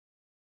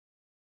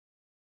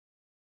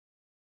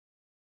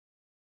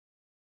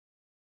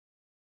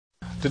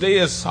Today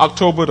is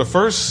October the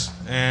 1st,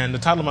 and the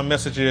title of my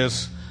message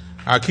is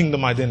Our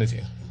Kingdom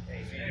Identity.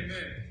 Amen.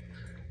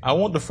 I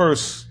want to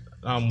first,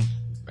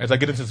 as I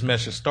get into this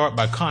message, start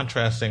by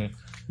contrasting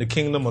the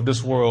kingdom of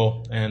this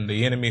world and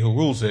the enemy who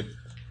rules it.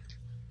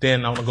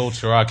 Then I want to go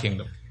to our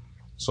kingdom,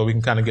 so we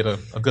can kind of get a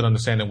good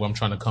understanding of where I'm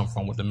trying to come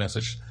from with the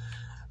message.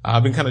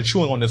 I've been kind of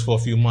chewing on this for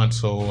a few months,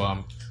 so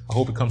I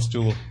hope it comes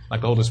through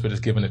like the Holy Spirit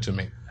is giving it to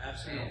me.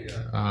 Absolutely.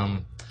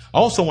 I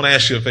also want to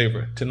ask you a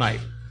favor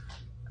tonight.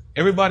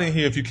 Everybody in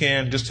here, if you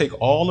can, just take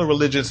all the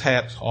religious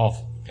hats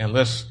off and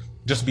let's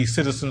just be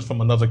citizens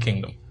from another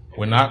kingdom.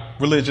 We're not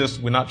religious.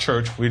 We're not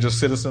church. We're just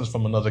citizens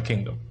from another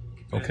kingdom.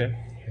 Okay?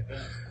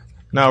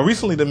 Now,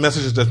 recently, the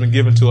messages that's been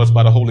given to us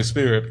by the Holy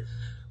Spirit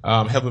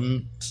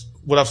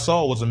what I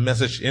saw was a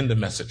message in the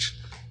message.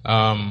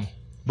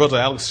 Brother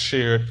Alex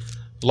shared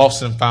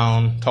Lost and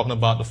Found, talking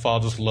about the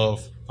Father's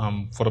love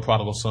for the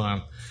prodigal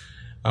son.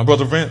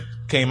 Brother Brent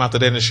came after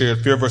that and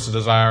shared Fear versus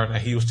Desire, and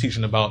he was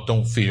teaching about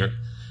don't fear.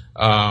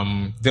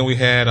 Then we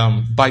had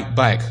Bite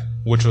Back,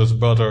 which was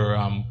Brother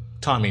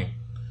Tommy.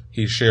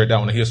 He shared that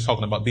one, and he was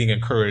talking about being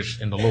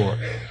encouraged in the Lord.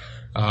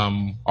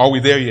 Are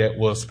We There Yet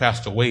was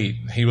Pastor Wade.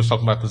 He was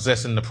talking about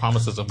possessing the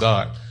promises of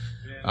God.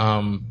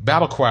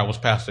 Battle Cry was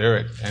Pastor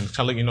Eric, and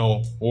telling you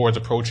know war is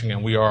approaching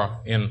and we are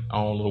in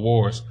our own little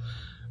wars.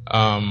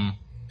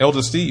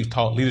 Elder Steve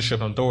taught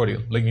leadership and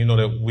authority, letting you know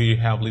that we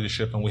have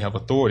leadership and we have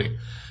authority.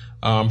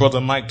 Brother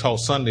Mike taught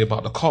Sunday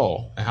about the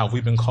call and how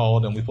we've been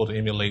called and we're supposed to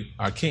emulate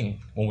our King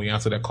when we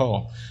answer that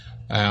call.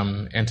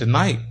 And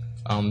tonight,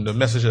 the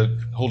message that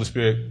the Holy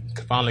Spirit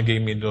finally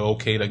gave me the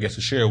okay to get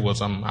to share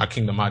was our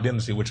kingdom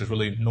identity, which is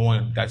really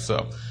knowing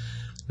thyself.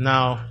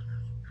 Now,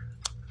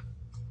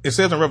 it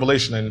says in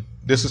Revelation, and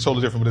this is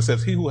totally different, but it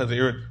says, he who has the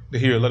ear to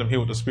hear, let him hear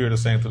what the Spirit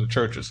is saying to the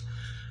churches.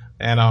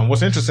 And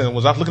what's interesting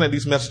was I was looking at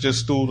these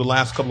messages through the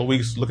last couple of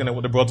weeks, looking at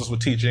what the brothers were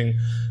teaching.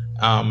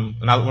 When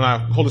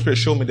the Holy Spirit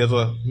showed me there's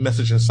a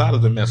message inside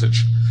of the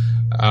message,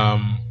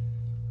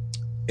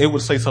 it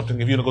would say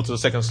something. If you go to the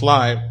second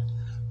slide,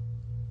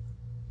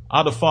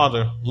 I, the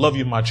Father, love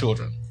you, my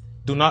children.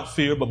 Do not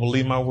fear, but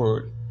believe my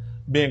word.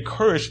 Be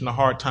encouraged in the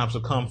hard times to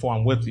come, for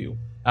I'm with you.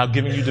 I've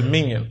given you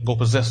dominion. Go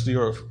possess the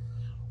earth.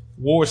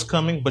 War is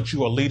coming, but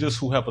you are leaders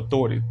who have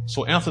authority.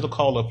 So answer the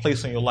call of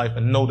place in your life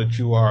and know that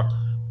you are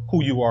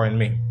who you are in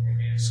me.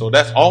 So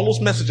that's all those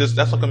messages.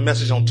 That's like a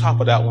message on top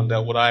of that one,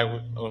 that what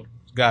I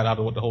got out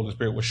of what the Holy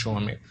Spirit was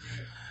showing me.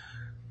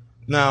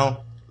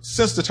 Now,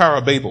 since the Tower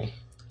of Babel,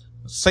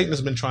 Satan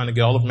has been trying to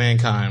get all of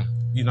mankind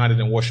united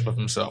in worship of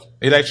himself.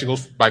 It actually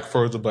goes back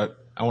further,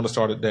 but I want to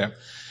start it there.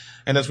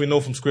 And as we know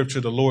from Scripture,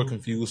 the Lord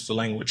confused the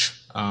language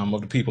of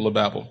the people of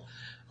Babel,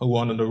 who were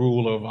under the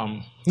rule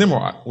of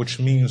Nimrod, which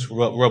means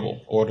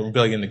rebel, or the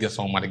rebellion against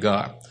Almighty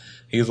God.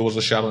 He was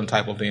a shadow and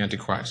type of the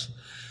Antichrist.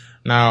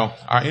 Now,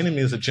 our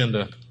enemy's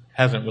agenda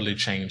hasn't really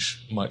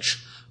changed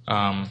much.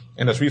 And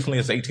as recently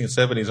as the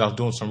 1870s, I was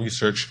doing some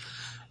research.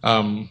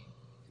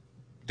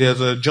 There's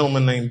a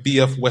gentleman named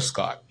B.F.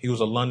 Westcott. He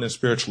was a London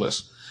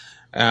spiritualist.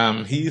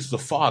 He's the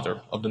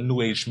father of the New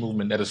Age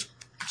movement that has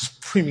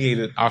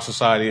permeated our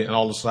society and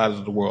all the societies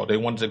of the world. They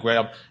wanted to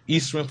grab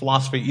Eastern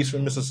philosophy,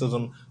 Eastern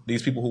mysticism,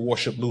 these people who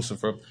worship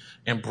Lucifer,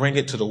 and bring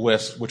it to the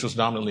West, which was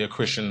dominantly a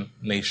Christian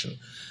nation.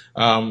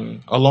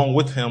 Along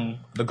with him,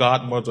 the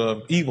godmother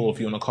of evil, if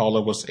you want to call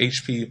her, was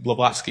H.P.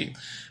 Blavatsky.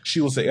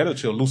 She was the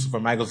editor of Lucifer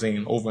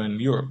magazine over in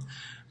Europe.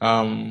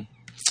 And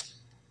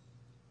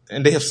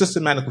they have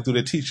systematically, through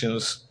their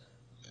teachings,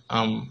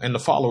 and the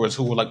followers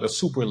who were like the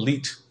super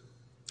elite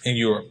in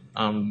Europe,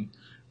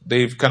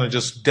 they've kind of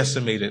just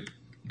decimated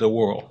the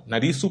world. Now,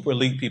 these super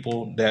elite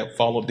people that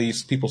followed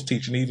these people's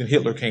teaching, even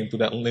Hitler came through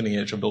that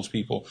lineage of those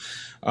people.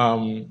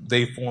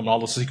 They formed all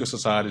the secret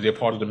societies. They're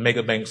part of the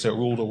mega banks that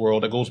rule the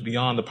world that goes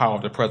beyond the power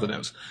of the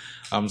presidents.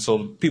 So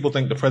people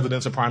think the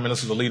presidents and prime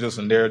ministers are leaders,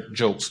 and they're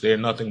jokes. They're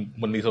nothing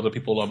when these other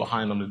people are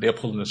behind them. They're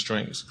pulling the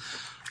strings.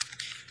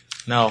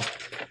 Now,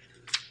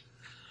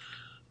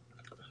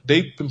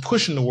 they've been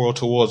pushing the world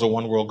towards a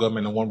one world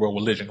government and one world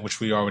religion, which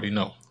we already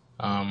know.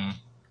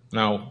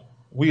 Now,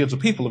 we as a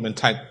people have been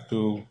typed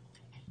through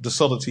the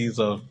subtleties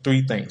of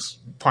three things,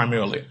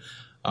 primarily.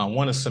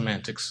 One is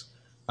semantics.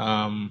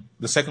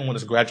 The second one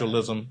is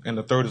gradualism. And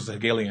the third is the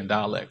Hegelian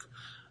dialect.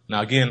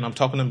 Now, again, I'm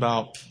talking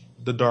about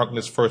the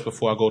darkness first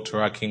before I go to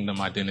our kingdom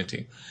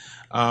identity.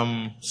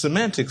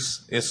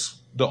 Semantics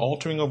is the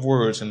altering of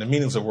words and the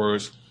meanings of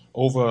words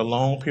over a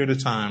long period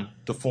of time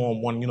to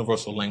form one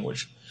universal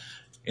language.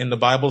 In the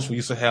Bibles, we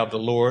used to have the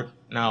Lord.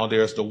 Now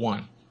there's the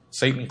one.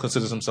 Satan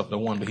considers himself the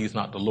one, but he's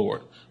not the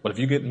Lord. But if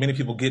you get many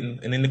people getting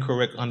an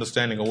incorrect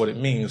understanding of what it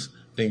means,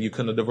 then you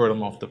couldn't divert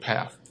them off the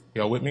path.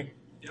 Y'all with me?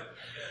 Yep.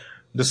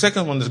 The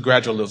second one is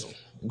gradualism.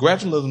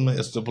 Gradualism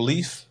is the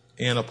belief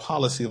in a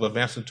policy of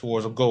advancing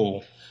towards a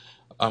goal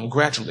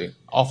gradually,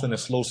 often in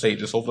slow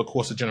stages over the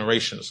course of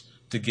generations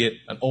to get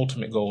an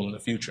ultimate goal in the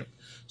future.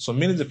 So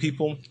many of the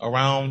people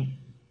around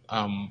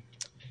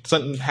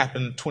something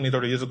happened 20,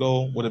 30 years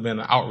ago would have been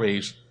an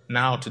outrage.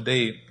 Now,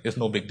 today, it's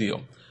no big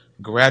deal.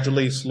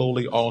 gradually,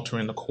 slowly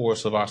altering the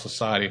course of our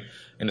society,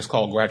 and it's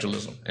called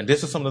gradualism. And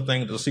this is some of the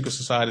things that the secret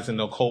societies and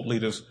the occult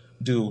leaders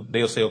do.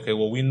 They'll say, okay,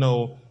 well, we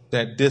know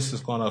that this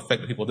is going to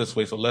affect people this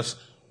way, so let's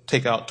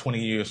take out 20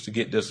 years to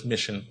get this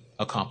mission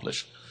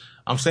accomplished.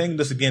 I'm saying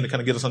this again to kind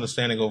of get us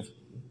understanding of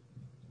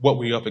what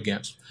we're up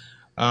against.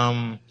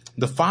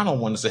 The final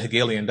one is the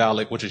Hegelian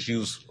dialect, which is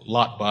used a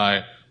lot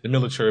by the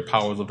military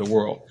powers of the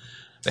world.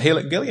 The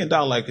Hegelian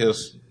dialect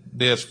is,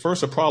 there's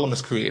first a problem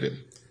is created,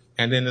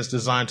 and then it's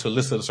designed to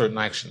elicit a certain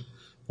action.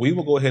 We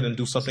will go ahead and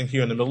do something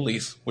here in the Middle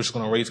East, which is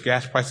going to raise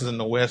gas prices in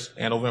the West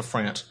and over in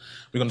France.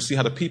 We're going to see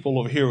how the people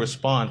over here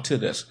respond to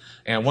this.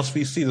 And once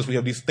we see this, we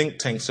have these think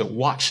tanks that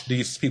watch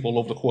these people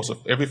over the course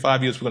of every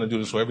 5 years we're going to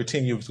do this, or every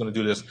 10 years we're going to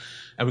do this.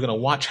 And we're going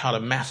to watch how the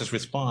masses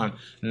respond.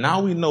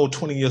 Now we know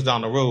 20 years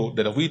down the road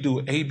that if we do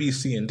A, B,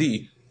 C, and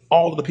D,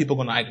 all of the people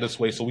are going to act this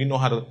way. So we know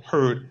how to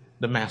herd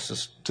the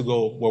masses to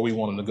go where we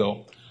want them to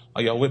go.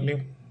 Are y'all with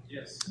me?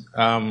 Yes.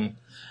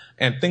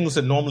 And things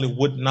that normally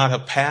would not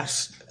have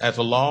passed as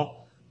a law,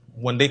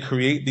 when they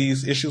create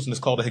these issues, and it's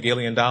called the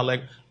Hegelian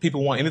dialect,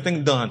 people want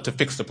anything done to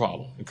fix the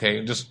problem.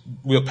 Okay, just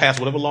we'll pass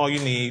whatever law you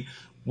need.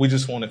 We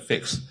just want it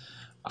fixed.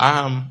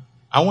 I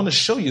want to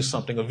show you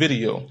something, a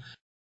video.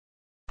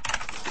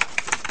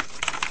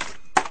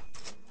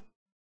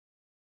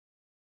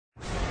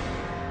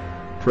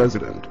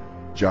 President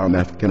John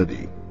F.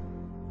 Kennedy.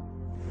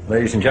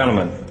 Ladies and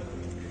gentlemen,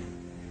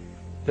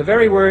 the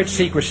very word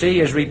secrecy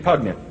is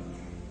repugnant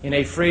in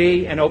a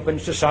free and open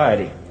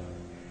society,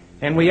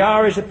 and we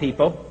are, as a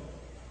people,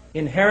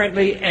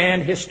 inherently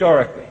and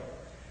historically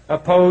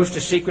opposed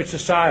to secret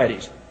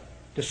societies,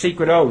 to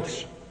secret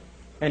oaths,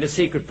 and to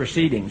secret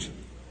proceedings.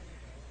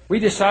 We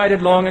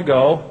decided long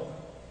ago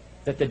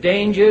that the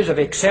dangers of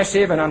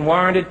excessive and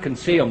unwarranted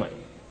concealment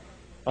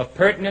of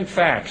pertinent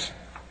facts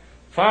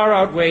far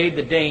outweighed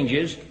the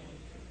dangers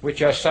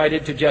which are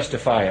cited to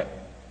justify it.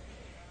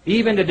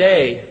 Even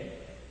today,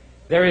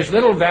 there is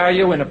little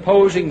value in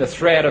opposing the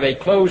threat of a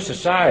closed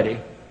society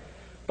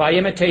by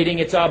imitating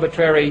its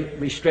arbitrary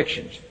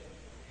restrictions.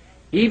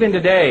 Even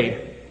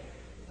today,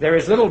 there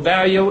is little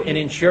value in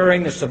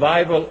ensuring the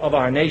survival of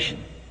our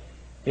nation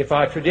if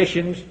our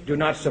traditions do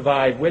not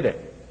survive with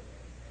it.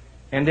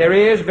 And there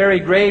is very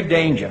grave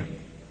danger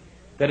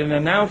that an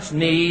announced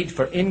need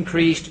for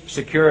increased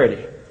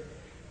security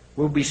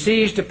will be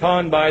seized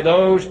upon by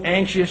those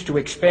anxious to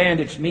expand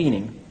its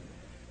meaning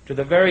to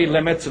the very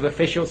limits of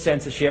official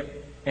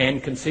censorship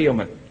and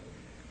concealment.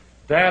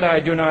 That I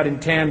do not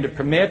intend to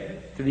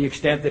permit to the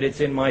extent that it's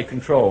in my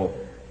control.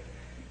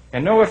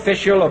 And no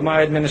official of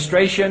my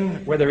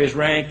administration, whether his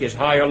rank is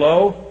high or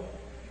low,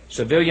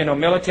 civilian or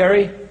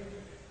military,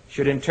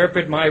 should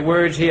interpret my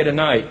words here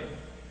tonight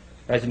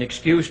as an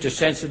excuse to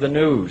censor the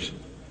news,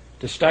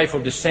 to stifle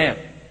dissent,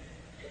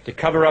 to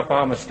cover up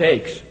our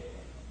mistakes,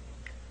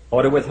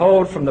 or to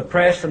withhold from the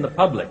press and the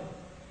public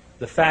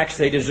the facts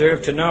they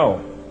deserve to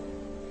know.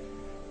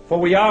 For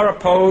we are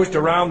opposed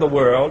around the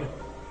world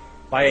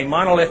by a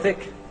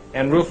monolithic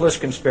and ruthless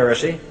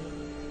conspiracy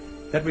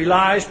that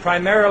relies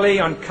primarily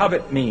on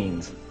covert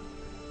means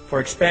for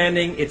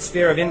expanding its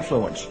sphere of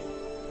influence,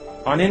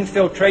 on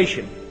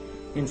infiltration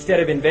instead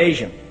of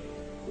invasion,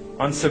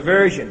 on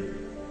subversion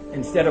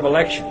instead of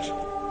elections,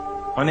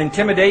 on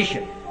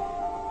intimidation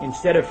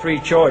instead of free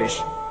choice,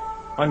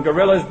 on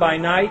guerrillas by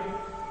night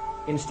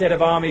instead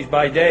of armies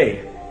by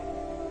day.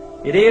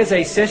 It is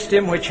a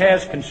system which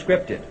has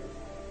conscripted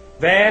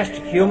vast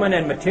human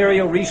and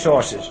material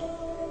resources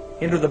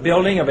into the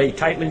building of a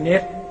tightly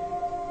knit,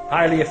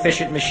 highly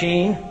efficient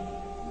machine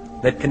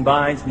that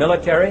combines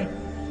military,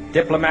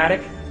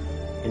 diplomatic,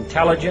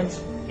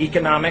 intelligence,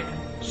 economic,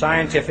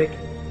 scientific,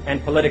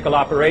 and political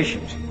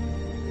operations.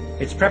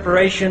 Its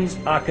preparations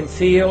are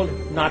concealed,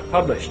 not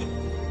published.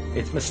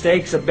 Its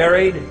mistakes are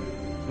buried,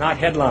 not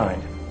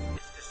headlined.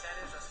 Its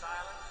dissenters are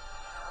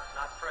silent,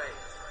 not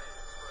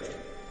praised.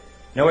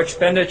 No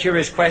expenditure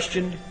is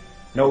questioned,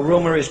 no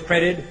rumor is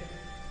printed,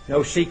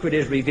 no secret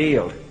is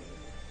revealed.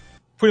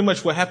 Pretty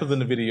much what happens in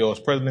the video is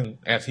President,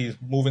 as he's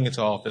moving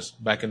into office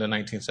back in the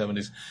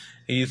 1970s,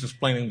 he's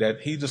explaining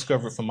that he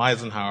discovered from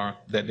Eisenhower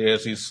that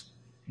there's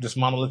this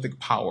monolithic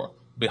power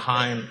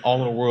behind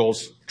all of the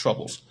world's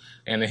troubles.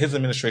 And in his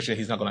administration,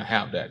 he's not going to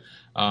have that.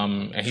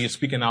 And he's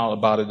speaking out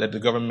about it, that the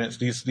governments,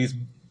 these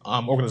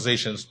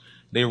organizations,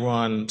 they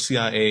run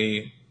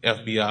CIA,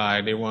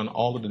 FBI, they run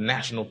all of the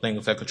national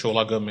things that control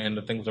our government and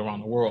the things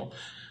around the world.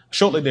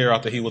 Shortly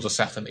thereafter, he was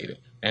assassinated.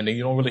 And then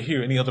you don't really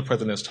hear any other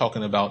presidents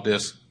talking about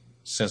this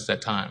since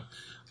that time.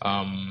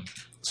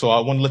 So I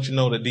want to let you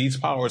know that these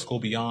powers go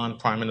beyond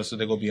prime ministers,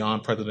 they go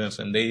beyond presidents,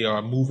 and they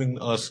are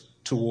moving us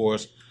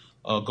towards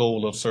a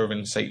goal of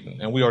serving Satan.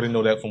 And we already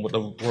know that from what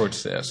the word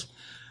says.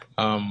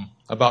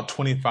 About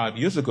 25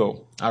 years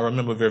ago, I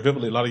remember very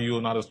vividly, a lot of you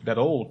are not that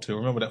old to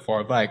remember that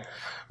far back,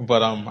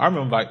 but I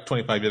remember like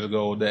 25 years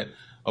ago that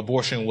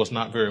abortion was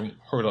not very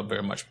heard of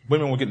very much.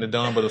 Women were getting it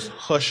done, but it was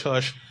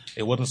hush-hush.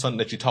 It wasn't something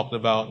that you talked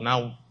about.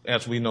 Now,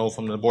 as we know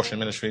from the abortion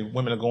ministry,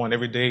 women are going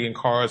every day in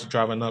cars,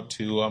 driving up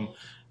to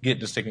get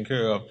this taken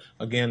care of.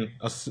 Again,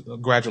 a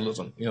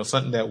gradualism,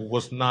 something that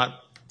was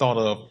not thought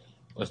of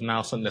as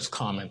now something that's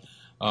common.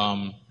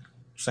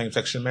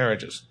 Same-sex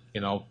marriages.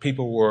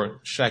 People were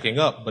shacking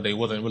up, but they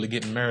wasn't really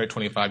getting married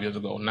 25 years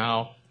ago.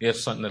 Now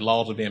it's something that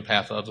laws are being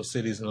passed in other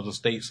cities and other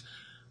states.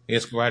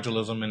 It's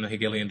gradualism and the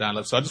Hegelian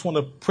dialect. So I just want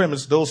to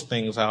premise those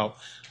things out,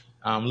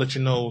 let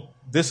you know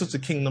this is the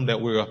kingdom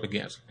that we're up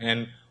against.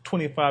 And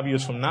 25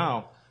 years from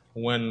now,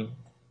 when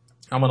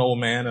I'm an old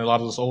man and a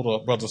lot of us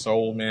older brothers are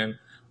old men,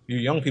 you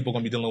young people are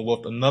going to be dealing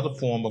with another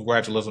form of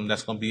gradualism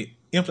that's going to be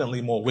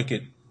infinitely more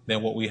wicked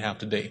than what we have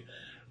today.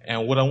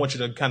 And what I want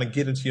you to kind of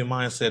get into your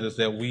mindset is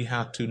that we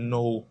have to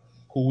know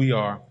who we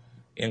are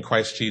in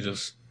Christ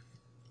Jesus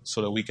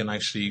so that we can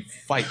actually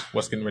fight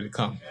what's getting ready to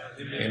come.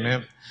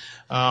 Amen.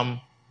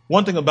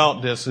 One thing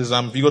about this is,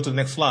 if you go to the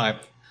next slide,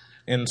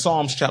 in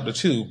Psalms chapter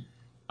 2,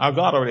 our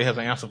God already has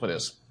an answer for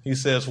this. He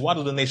says, why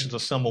do the nations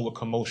assemble with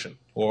commotion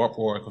or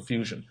uproar and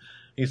confusion?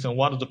 He said,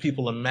 why do the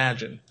people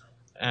imagine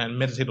and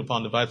meditate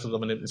upon devices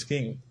of an endless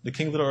king? The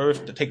kings of the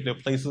earth to take their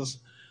places,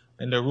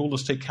 and their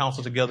rulers take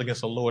counsel together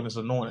against the Lord and his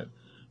anointed.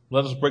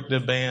 Let us break their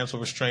bands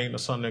of restraint,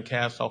 asunder, and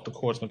cast off the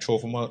cords of control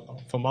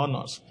from on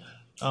us.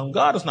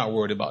 God is not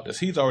worried about this.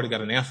 He's already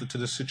got an answer to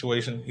this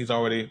situation. He's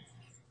already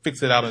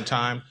fixed it out in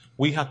time.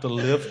 We have to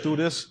live through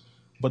this,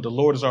 but the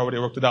Lord has already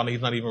worked it out, and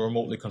he's not even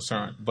remotely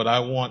concerned. But I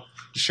want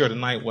to share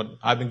tonight what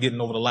I've been getting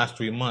over the last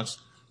 3 months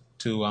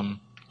to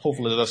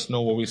hopefully let us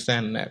know where we're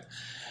standing at.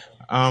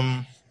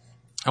 I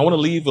want to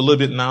leave a little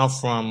bit now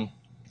from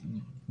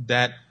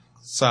that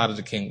side of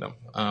the kingdom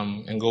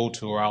and go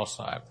to our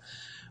side.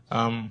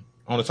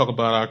 I want to talk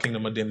about our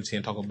kingdom identity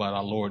and talk about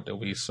our Lord that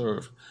we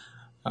serve.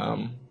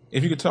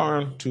 If you could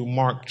turn to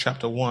Mark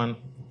chapter 1,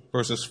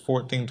 verses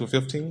 14 to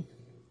 15.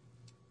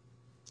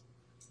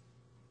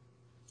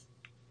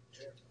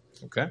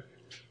 Okay.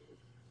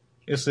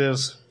 It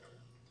says,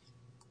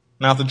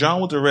 now after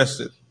John was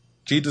arrested,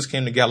 Jesus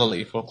came to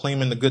Galilee,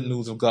 proclaiming the good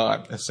news of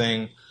God and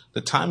saying,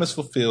 the time is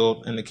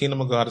fulfilled and the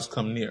kingdom of God has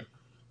come near.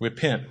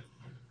 Repent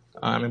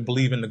and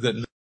believe in the good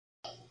news.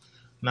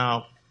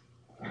 Now,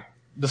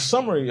 the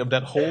summary of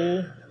that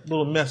whole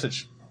little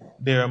message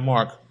there in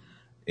Mark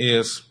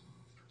is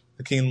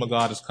the kingdom of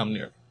God has come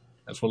near.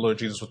 That's what Lord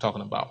Jesus was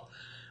talking about.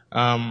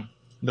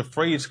 The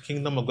phrase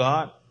kingdom of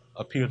God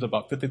appears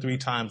about 53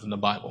 times in the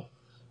Bible.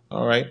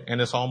 All right.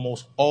 And it's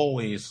almost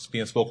always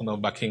being spoken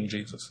of by King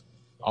Jesus,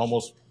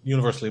 almost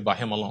universally by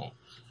him alone.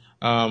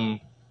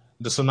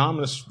 The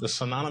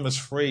synonymous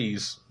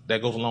phrase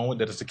that goes along with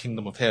that is the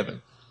kingdom of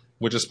heaven,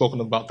 which is spoken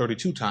about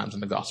 32 times in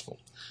the gospel.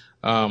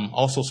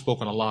 Also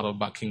spoken a lot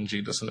about King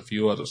Jesus and a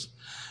few others.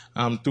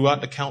 Throughout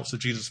the accounts of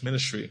Jesus'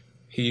 ministry,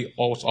 he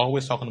was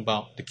always talking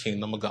about the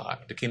kingdom of God.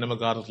 The kingdom of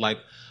God is like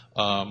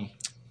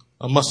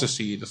a mustard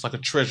seed. It's like a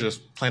treasure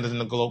planted in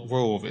the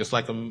grove. It's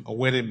like a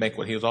wedding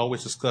banquet. He was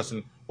always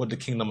discussing what the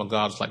kingdom of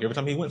God is like. Every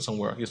time he went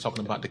somewhere, he was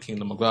talking about the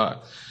kingdom of God.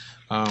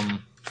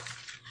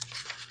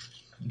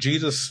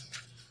 Jesus,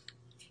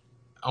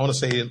 I want to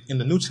say in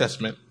the New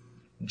Testament,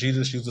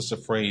 Jesus uses the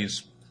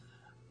phrase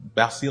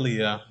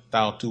Basileia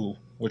Thautou,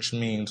 which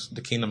means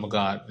the kingdom of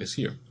God is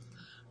here.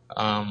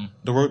 The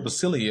word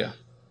Basileia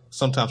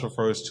sometimes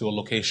refers to a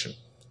location,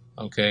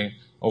 okay,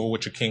 over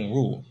which a king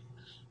ruled.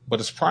 But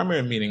its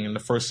primary meaning in the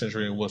first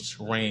century was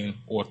reign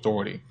or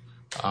authority.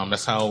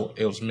 That's how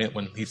it was meant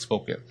when he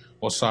spoke it,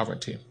 or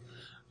sovereignty.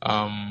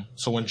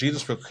 So when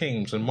Jesus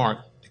proclaims in Mark,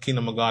 the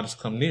kingdom of God has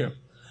come near,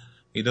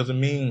 it doesn't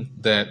mean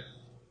that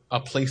a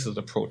place is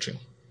approaching.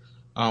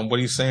 What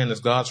he's saying is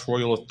God's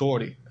royal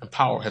authority and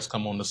power has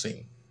come on the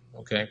scene.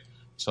 Okay,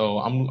 so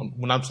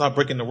when I start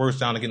breaking the words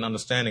down and getting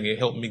understanding, it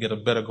helped me get a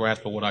better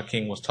grasp of what our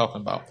King was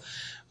talking about.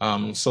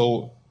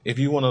 So if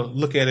you want to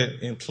look at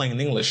it in plain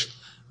English,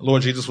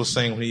 Lord Jesus was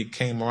saying when he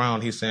came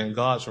around, he's saying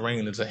God's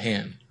reign is at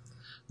hand.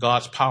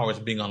 God's power is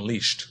being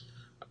unleashed.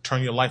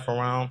 Turn your life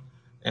around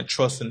and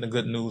trust in the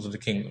good news of the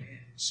kingdom.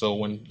 So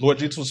when Lord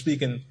Jesus was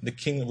speaking, the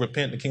kingdom,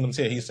 repent, the kingdom's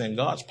here, he's saying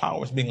God's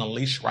power is being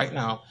unleashed right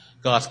now.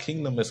 God's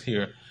kingdom is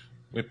here.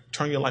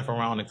 Turn your life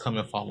around and come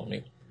and follow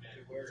me.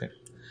 Okay.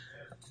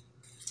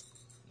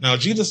 Now,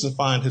 Jesus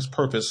defined his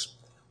purpose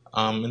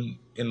in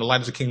the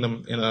light of the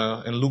kingdom in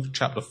Luke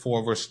chapter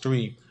 4, verse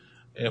 3.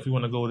 If we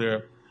want to go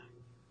there,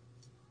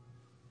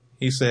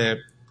 he said,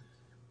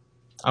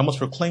 I must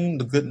proclaim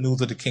the good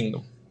news of the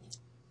kingdom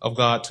of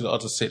God to the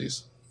other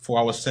cities, for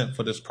I was sent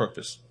for this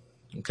purpose.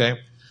 Okay?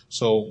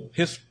 So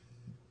his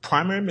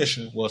primary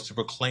mission was to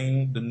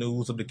proclaim the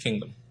news of the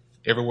kingdom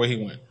everywhere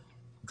he went.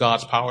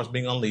 God's power is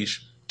being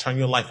unleashed. Turn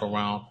your life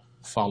around.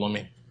 Follow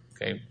me.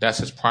 Okay? That's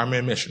his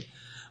primary mission.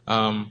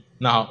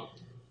 Now,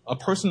 a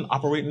person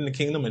operating in the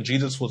kingdom, and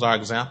Jesus was our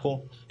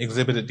example,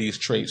 exhibited these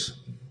traits: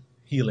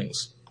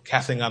 healings,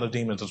 casting out of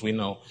demons, as we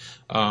know,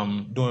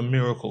 doing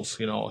miracles,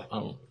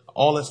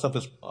 all that stuff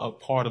is a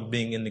part of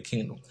being in the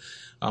kingdom.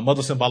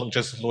 Other symbolic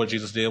justice Lord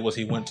Jesus did was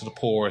he went to the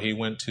poor, he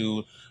went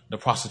to the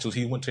prostitutes,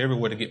 he went to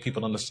everywhere to get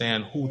people to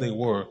understand who they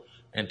were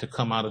and to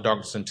come out of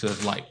darkness into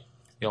his light.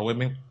 Y'all with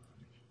me?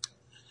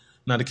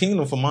 Now, the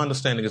kingdom, from my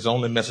understanding, is the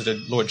only message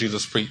that Lord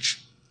Jesus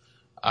preached.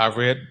 I've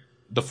read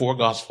the 4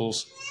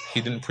 Gospels.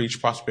 He didn't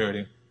preach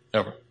prosperity,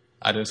 ever.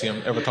 I didn't see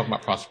him ever talk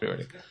about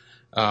prosperity.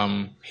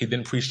 He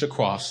didn't preach the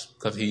cross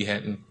because he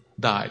hadn't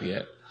died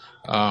yet.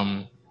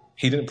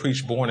 He didn't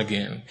preach born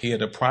again. He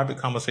had a private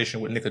conversation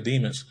with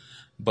Nicodemus,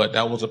 but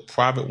that was a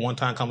private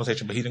one-time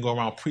conversation, but he didn't go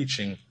around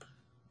preaching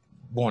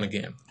born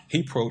again.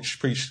 He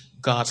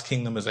preached God's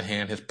kingdom is at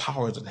hand, his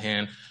power is at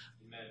hand,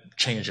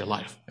 change your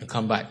life and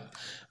come back.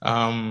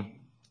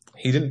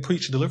 He didn't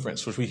preach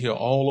deliverance, which we hear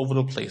all over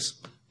the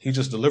place. He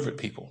just delivered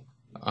people.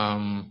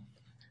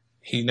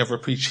 He never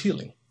preached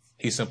healing.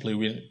 He simply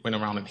went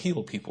around and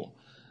healed people.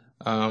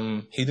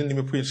 He didn't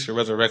even preach the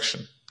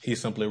resurrection. He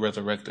simply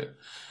resurrected.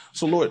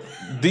 So Lord,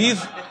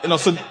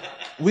 so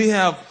we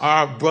have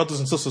our brothers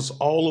and sisters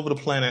all over the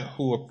planet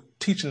who are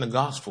teaching the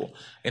gospel,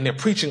 and they're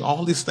preaching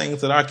all these things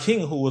that our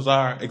King, who was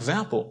our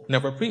example,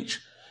 never preached.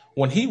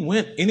 When he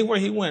went, anywhere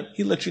he went,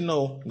 he let you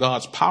know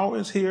God's power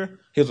is here,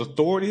 his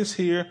authority is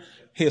here,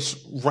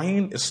 his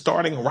reign is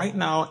starting right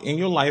now in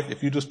your life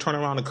if you just turn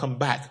around and come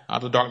back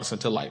out of darkness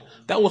into light.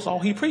 That was all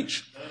he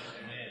preached.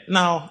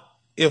 Now,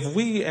 if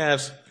we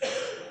as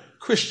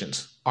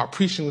Christians are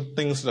preaching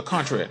things to the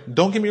contrary,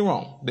 don't get me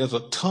wrong, there's a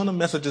ton of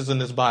messages in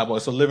this Bible,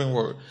 it's a living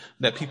word,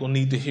 that people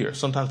need to hear.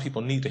 Sometimes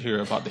people need to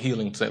hear about the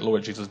healings that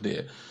Lord Jesus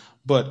did.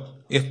 But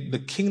if the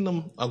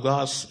kingdom of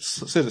God's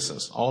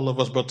citizens, all of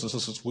us brothers and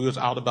sisters, we're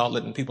out about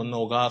letting people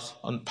know God's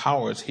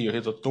power is here,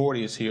 his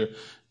authority is here,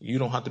 you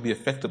don't have to be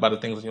affected by the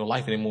things in your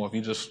life anymore if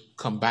you just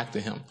come back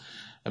to him.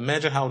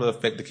 Imagine how it would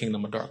affect the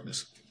kingdom of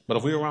darkness. But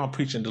if we're around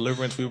preaching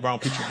deliverance, we're around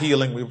preaching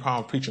healing, we're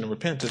around preaching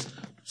repentance,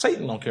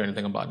 Satan don't care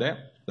anything about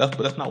that.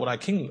 That's not what our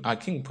king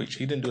preached.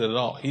 He didn't do it at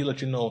all. He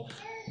let you know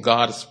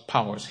God's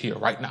power is here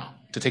right now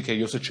to take care of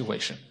your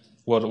situation.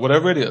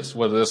 Whatever it is,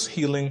 whether it's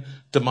healing,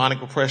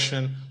 demonic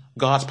oppression,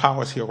 God's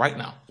power is here right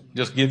now.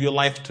 Just give your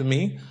life to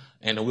me,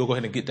 and then we'll go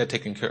ahead and get that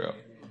taken care of.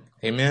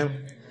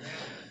 Amen.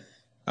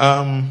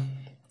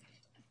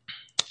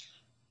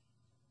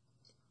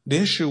 The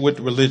issue with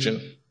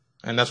religion,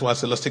 and that's why I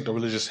said let's take the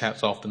religious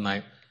hats off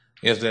tonight,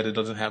 is that it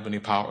doesn't have any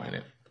power in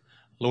it.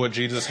 Lord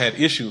Jesus had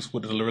issues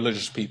with the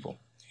religious people.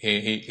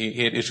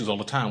 He had issues all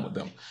the time with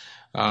them.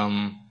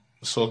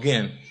 So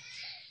again,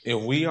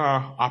 if we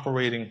are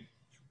operating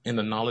in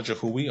the knowledge of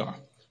who we are,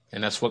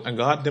 and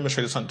God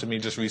demonstrated something to me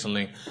just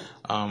recently.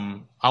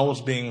 I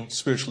was being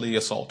spiritually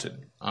assaulted,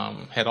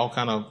 had all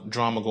kind of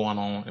drama going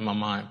on in my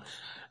mind,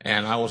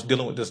 and I was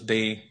dealing with this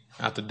day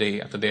after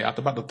day after day.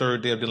 After about the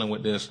third day of dealing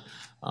with this,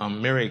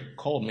 Mary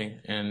called me,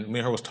 and me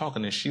and her was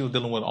talking, and she was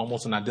dealing with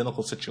almost an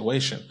identical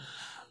situation.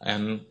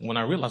 And when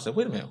I realized that,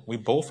 wait a minute, we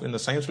both in the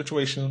same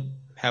situation,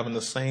 having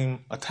the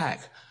same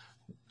attack.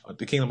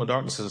 The kingdom of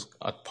darkness is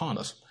upon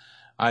us.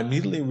 I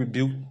immediately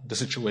rebuked the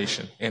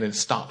situation, and it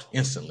stopped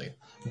instantly.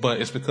 But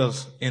it's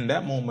because in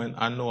that moment,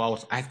 I know I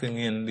was acting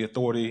in the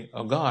authority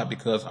of God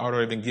because I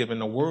already been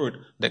given a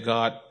word that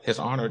God has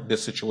honored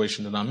this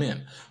situation that I'm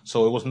in.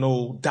 So it was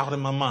no doubt in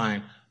my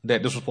mind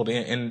that this was supposed to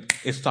end, and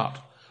it stopped.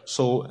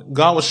 So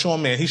God was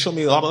showing me, and he showed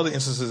me a lot of other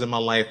instances in my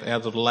life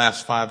as of the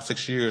last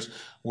 5-6 years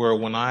where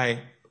when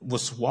I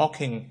was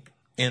walking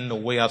in the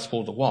way I was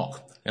supposed to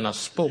walk, and I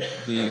spoke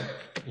the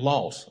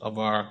laws of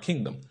our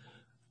kingdom,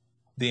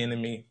 the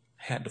enemy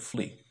had to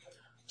flee.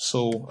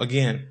 So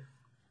again,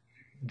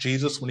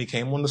 Jesus, when he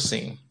came on the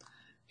scene,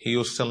 he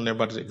was telling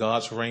everybody that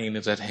God's reign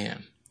is at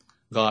hand.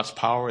 God's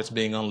power is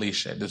being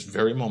unleashed at this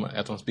very moment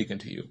as I'm speaking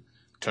to you.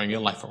 Turn your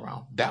life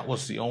around. That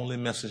was the only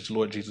message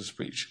Lord Jesus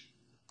preached.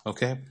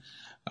 Okay?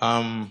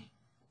 Now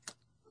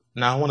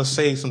I want to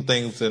say some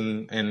things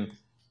and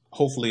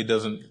hopefully it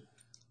doesn't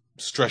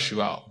stress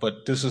you out,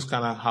 but this is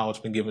kind of how it's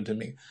been given to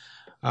me.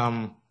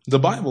 The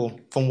Bible,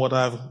 from what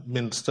I've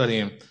been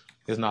studying,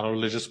 is not a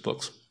religious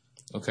book.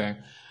 Okay?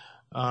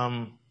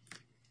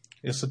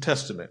 It's a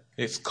testament.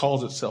 It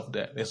calls itself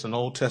that. It's an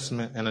Old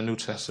Testament and a New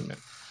Testament.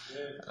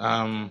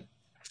 The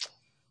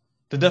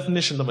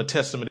definition of a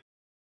testament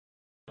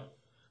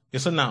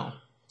is a noun.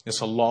 It's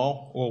a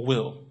law or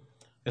will,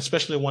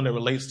 especially one that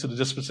relates to the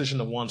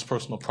disposition of one's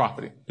personal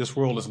property. This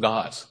world is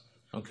God's.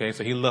 Okay,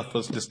 so he left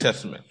us this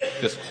testament.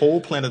 This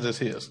whole planet is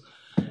his.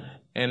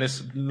 And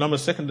it's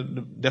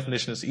second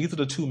definition is either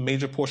the two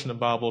major portions of the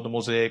Bible, the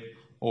Mosaic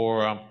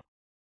or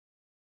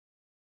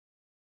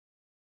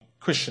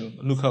Christian,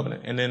 New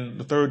Covenant. And then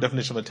the third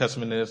definition of a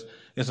testament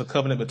is a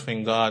covenant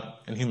between God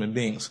and human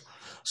beings.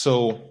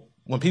 So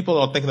when people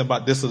are thinking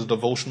about this as a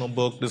devotional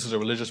book, this is a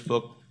religious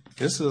book,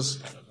 this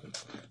is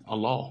a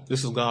law.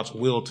 This is God's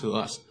will to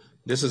us.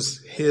 This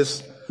is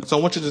his. So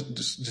I want you to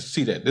just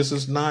see that. This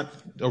is not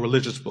a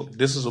religious book.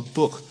 This is a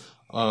book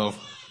of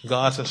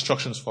God's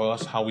instructions for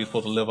us, how we're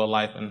supposed to live our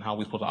life and how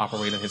we're supposed to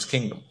operate in his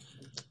kingdom.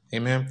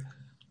 Amen.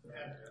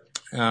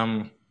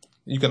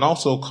 You can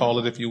also call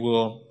it, if you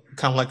will,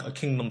 kind of like a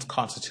kingdom's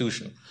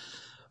constitution.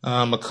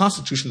 A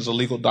constitution is a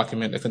legal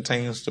document that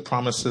contains the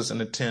promises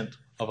and intent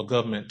of a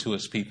government to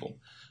its people.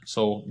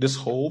 So this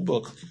whole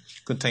book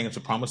contains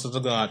the promises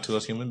of God to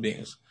us human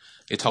beings.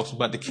 It talks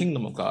about the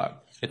kingdom of God.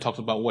 It talks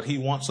about what he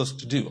wants us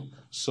to do.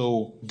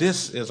 So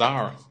this is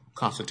our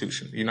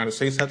Constitution. The United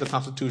States has a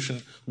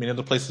Constitution, many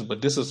other places,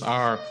 but this is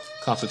our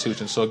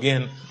Constitution. So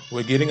again,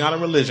 we're getting out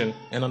of religion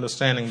and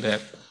understanding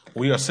that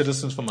We are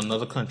citizens from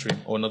another country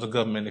or another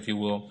government, if you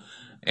will,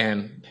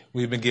 and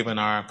we've been given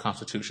our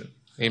Constitution.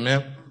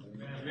 Amen?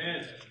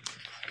 Amen.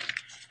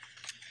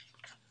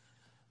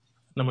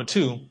 Number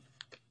 2,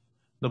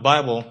 the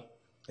Bible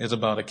is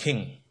about a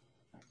king.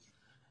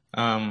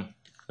 We're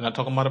not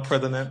talking about a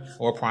president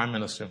or a prime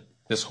minister.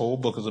 This whole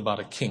book is about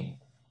a king.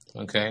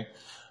 Okay?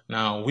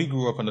 Now, we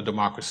grew up in a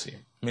democracy.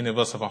 Many of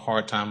us have a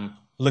hard time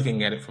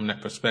looking at it from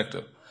that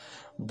perspective.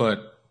 But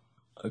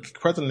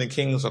president and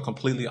kings are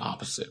completely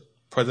opposite.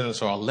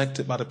 Presidents are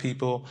elected by the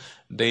people.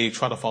 They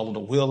try to follow the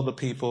will of the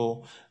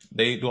people.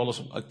 They do all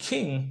this. A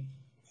king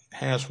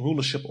has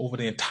rulership over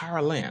the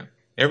entire land.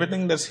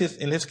 Everything that's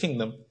in his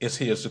kingdom is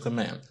his to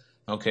command.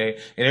 Okay?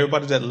 And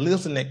everybody that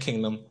lives in that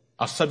kingdom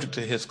are subject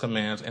to his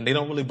commands, and they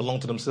don't really belong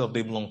to themselves.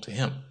 They belong to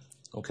him.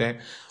 Okay?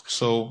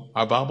 So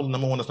our Bible,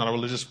 number 1, is not a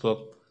religious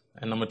book.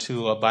 And number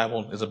 2, our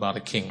Bible is about a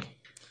king.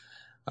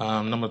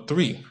 Number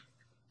 3,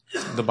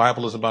 the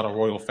Bible is about a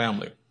royal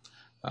family.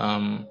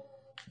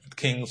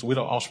 Kings, we're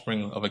the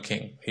offspring of a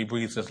king. He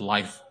breathes his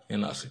life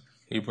in us.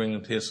 He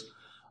brings his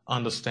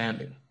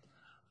understanding.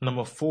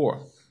 Number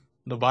 4,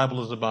 the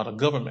Bible is about a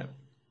government.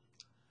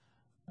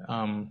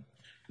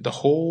 The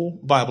whole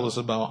Bible is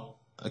about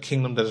a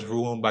kingdom that is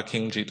ruled by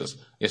King Jesus.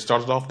 It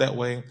started off that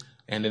way,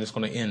 and then it's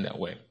going to end that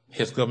way.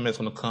 His government is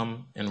going to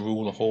come and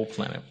rule the whole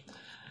planet.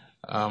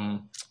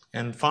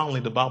 And finally,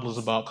 the Bible is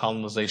about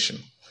colonization.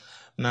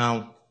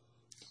 Now,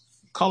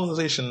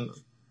 colonization,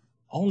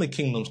 only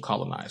kingdoms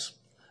colonize.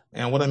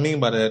 And what I mean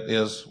by that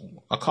is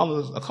a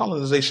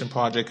colonization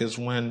project is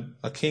when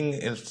a king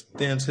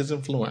extends his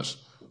influence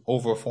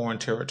over a foreign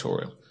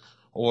territory,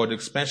 or the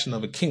expansion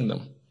of a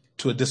kingdom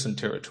to a distant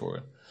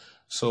territory.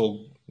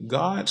 So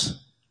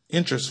God's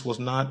interest was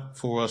not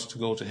for us to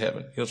go to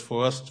heaven. It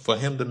was for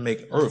him to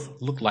make earth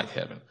look like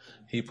heaven.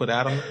 He put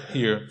Adam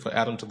here for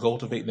Adam to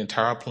cultivate the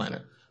entire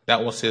planet.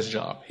 That was his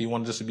job. He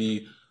wanted this to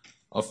be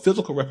a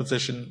physical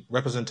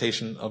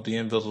representation of the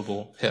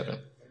invisible heaven.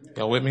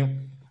 Y'all with me?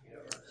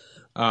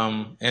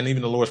 And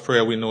even the Lord's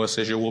Prayer, we know it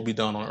says, your will be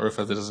done on earth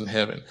as it is in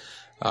heaven.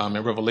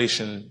 In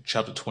Revelation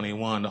chapter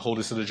 21, the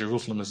holy city of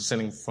Jerusalem is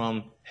ascending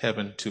from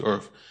heaven to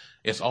earth.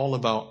 It's all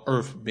about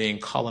earth being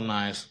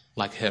colonized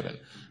like heaven.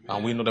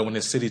 We know that when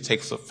this city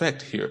takes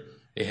effect here,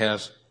 it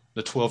has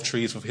the 12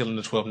 trees of healing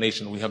the 12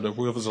 nations. We have the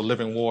rivers of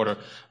living water.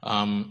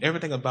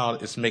 Everything about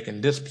it is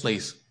making this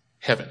place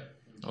heaven.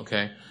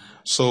 Okay?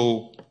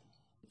 So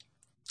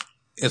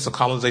it's a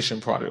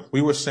colonization project.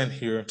 We were sent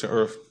here to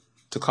earth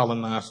to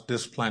colonize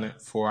this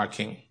planet for our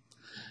king.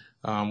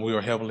 We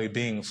are heavenly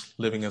beings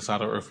living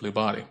inside our earthly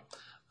body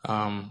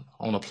on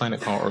a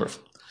planet called Earth.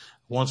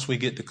 Once we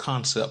get the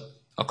concept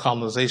of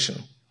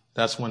colonization,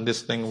 that's when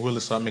this thing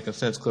really starts making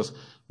sense, because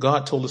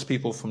God told his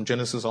people from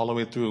Genesis all the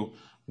way through,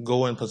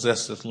 go and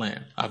possess this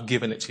land. I've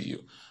given it to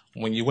you.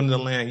 When you win the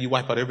land, you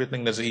wipe out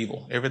everything that's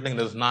evil, everything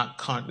that's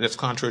that's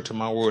contrary to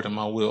my word and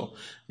my will.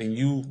 Then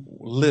you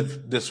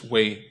live this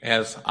way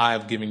as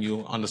I've given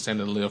you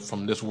understanding to live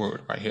from this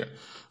word right here.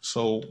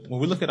 So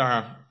when we look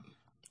at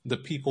the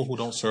people who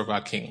don't serve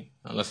our king,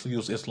 let's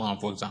use Islam,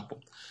 for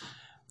example.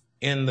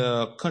 In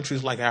the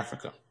countries like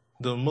Africa,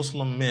 the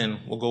Muslim men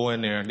will go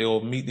in there, they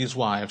will meet these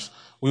wives.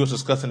 We were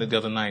discussing it the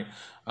other night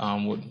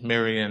with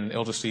Mary and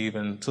Elder Steve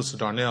and Sister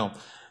Darnell.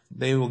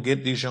 They will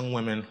get these young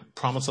women,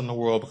 promise them the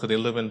world because they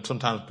live in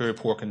sometimes very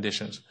poor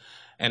conditions.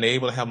 And they're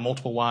able to have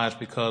multiple wives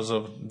because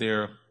of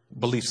their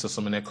belief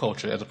system and their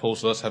culture, as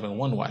opposed to us having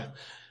one wife.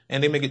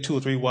 And they may get 2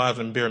 or 3 wives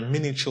and bear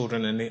many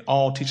children, and they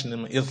all teaching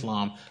them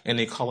Islam, and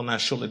they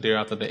colonize shortly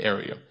thereafter the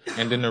area,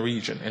 and then the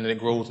region, and then it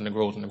grows and it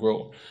grows and it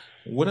grows.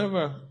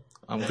 Whatever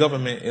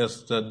government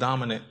is the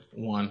dominant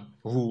one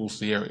rules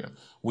the area.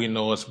 We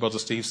know, as Brother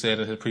Steve said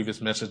in his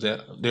previous message,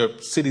 that there are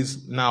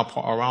cities now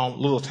around,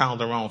 little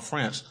towns around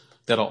France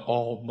that are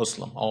all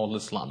Muslim, all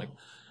Islamic.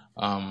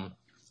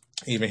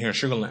 Even here in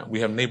Sugar Land, we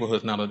have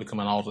neighborhoods now that are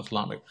becoming all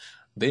Islamic.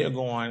 They are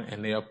going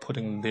and they are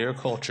putting their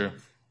culture,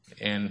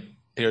 and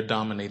they're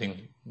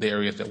dominating the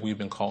areas that we've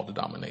been called to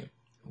dominate.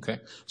 Okay?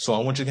 So I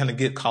want you to kind of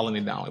get colony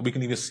down. We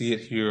can even see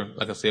it here,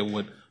 like I said,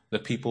 with the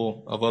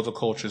people of other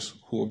cultures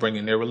who are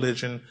bringing their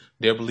religion,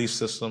 their belief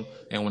system,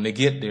 and when they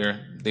get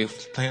there, they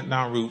plant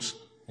down roots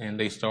and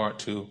they start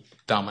to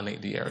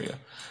dominate the area.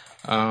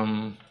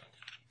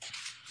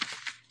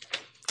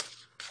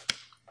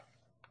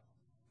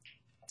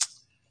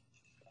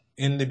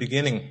 In the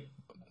beginning,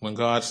 when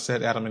God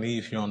set Adam and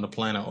Eve here on the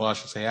planet, or I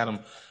should say Adam,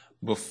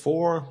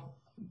 before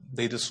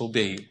they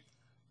disobeyed,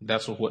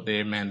 that's what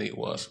their mandate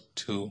was,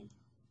 to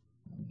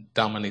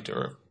dominate the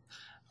earth.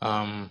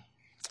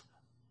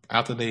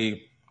 After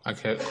they, I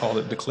can call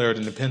it, declared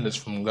independence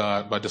from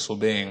God by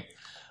disobeying,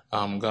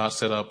 God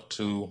set up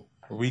to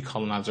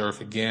recolonize the earth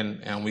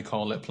again, and we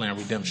call it plan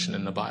redemption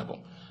in the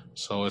Bible.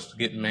 So it's to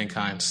get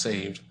mankind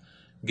saved,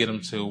 get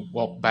them to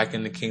walk back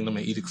in the kingdom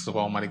and edicts of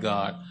Almighty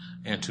God,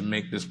 and to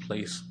make this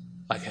place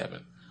like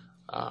heaven.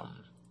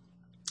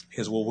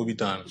 His will be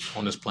done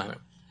on this planet.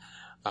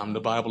 The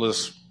Bible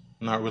is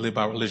not really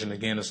about religion.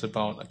 Again, it's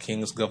about a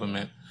king's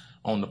government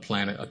on the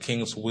planet, a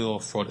king's will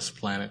for this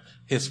planet,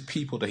 his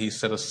people that he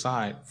set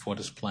aside for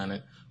this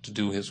planet to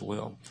do his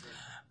will.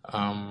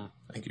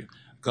 Thank you.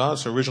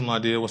 God's original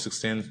idea was to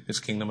extend his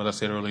kingdom, as I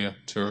said earlier,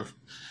 to earth.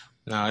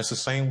 Now, it's the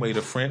same way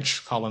the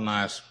French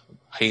colonized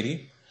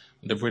Haiti,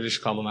 the British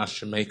colonized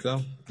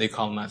Jamaica, they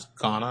colonized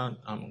Ghana,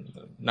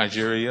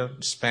 Nigeria,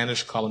 the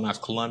Spanish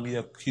colonized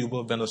Colombia,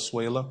 Cuba,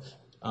 Venezuela.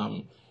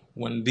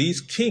 When these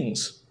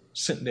kings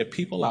sent their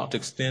people out to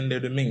extend their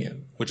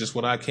dominion, which is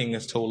what our king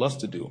has told us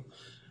to do,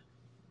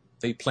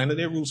 they planted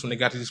their roots when they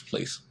got to this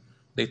place.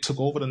 They took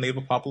over the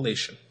native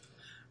population.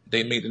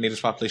 They made the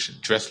native population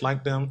dress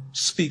like them,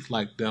 speak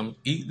like them,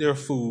 eat their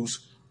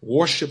foods,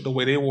 worship the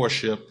way they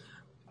worship.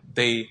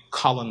 They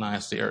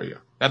colonized the area.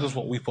 That is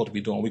what we're supposed to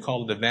be doing. We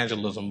call it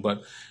evangelism,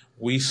 but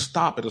we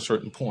stop at a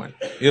certain point.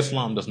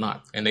 Islam does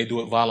not, and they do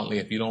it violently.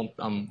 If you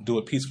don't do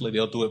it peacefully,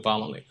 they'll do it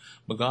violently.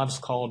 But God has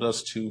called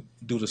us to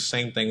do the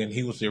same thing, and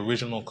he was the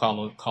original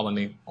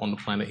colony on the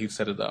planet. He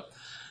set it up.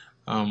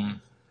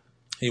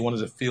 He wanted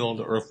to fill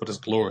the earth with his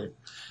glory.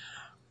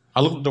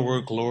 I looked at the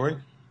word glory.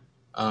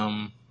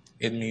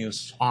 It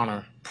means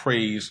honor,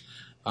 praise.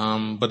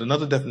 But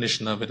another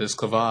definition of it is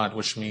kavod,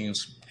 which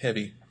means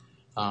heavy.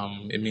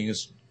 It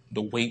means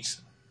the weight,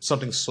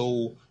 something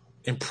so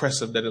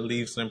impressive that it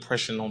leaves an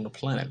impression on the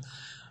planet.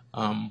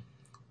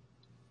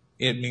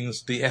 It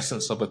means the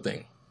essence of a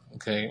thing,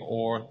 okay?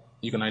 Or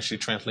you can actually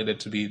translate it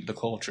to be the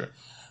culture.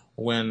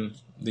 When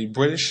the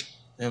British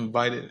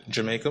invited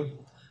Jamaica,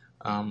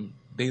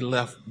 they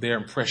left their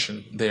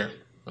impression there,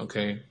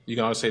 okay? You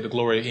can always say the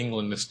glory of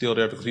England is still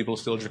there because people are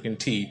still drinking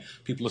tea.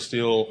 People are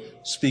still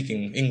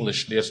speaking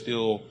English. They're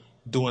still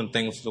doing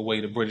things the way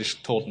the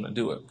British told them to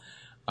do it.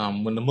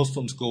 When the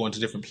Muslims go into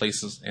different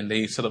places and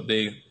they set up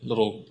their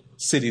little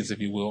cities, if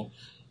you will,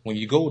 when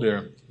you go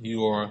there,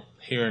 you are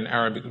hearing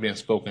Arabic being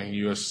spoken.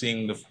 You are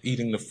seeing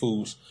eating the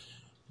foods.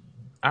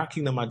 Our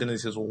kingdom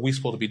identity is what we're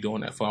supposed to be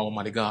doing that for our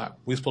Almighty God.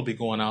 We're supposed to be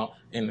going out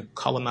and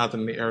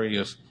colonizing the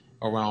areas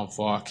around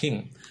for our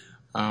King.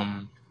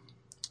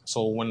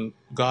 So when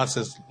God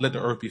says, let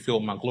the earth be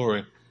filled with my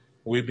glory,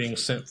 we're being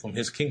sent from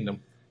his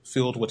kingdom,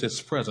 filled with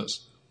his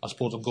presence. I'm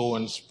supposed to go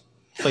and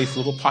place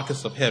little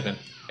pockets of heaven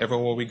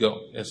everywhere we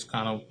go. It's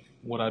kind of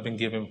what I've been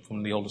given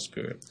from the Holy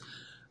Spirit.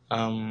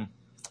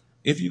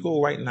 If you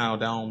go right now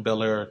down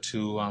Bel Air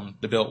to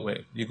the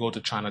Beltway, you go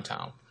to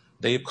Chinatown.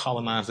 They've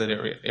colonized that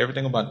area.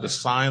 Everything about the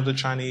signs of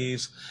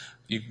Chinese,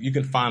 you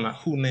can find a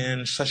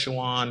Hunan,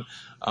 Sichuan.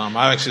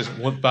 I actually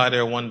went by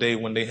there one day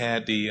when they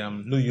had the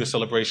New Year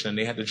celebration, and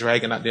they had the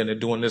dragon out there, and they're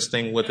doing this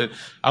thing with it.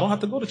 I don't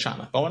have to go to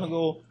China. If I want to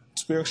go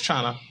experience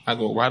China, I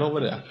go right over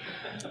there.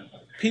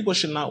 People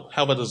should not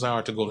have a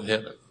desire to go to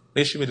heaven.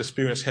 They should be to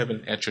experience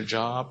heaven at your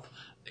job,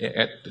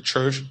 at the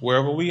church,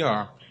 wherever we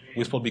are.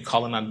 We're supposed to be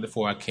colonizing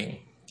before our King.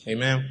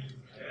 Amen.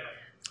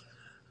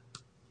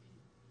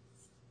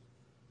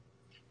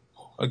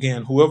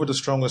 Again, whoever the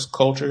strongest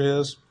culture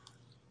is,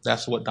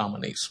 that's what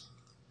dominates.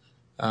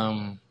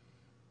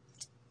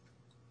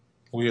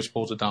 We are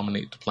supposed to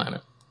dominate the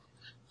planet,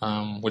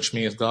 which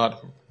means God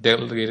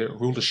delegated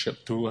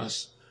rulership through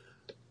us.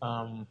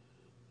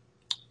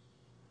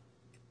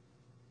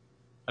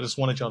 I just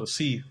wanted y'all to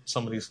see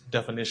some of these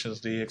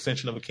definitions, the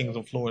extension of a king's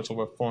influence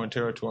over a foreign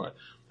territory.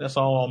 That's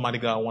all Almighty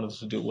God wanted us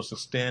to do, was to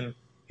extend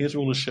his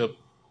rulership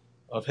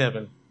of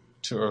heaven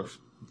to earth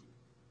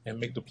and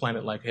make the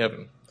planet like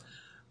heaven.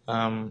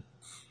 In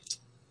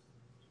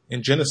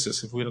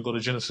Genesis, if we're going to go to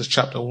Genesis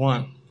chapter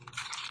 1,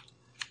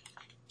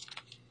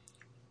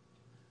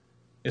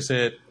 it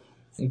said,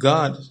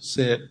 God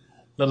said,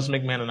 let us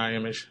make man in our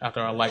image, after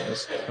our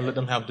likeness, and let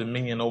them have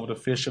dominion over the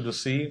fish of the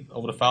sea,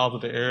 over the fowls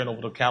of the air, and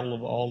over the cattle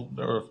of all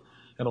the earth,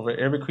 and over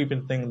every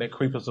creeping thing that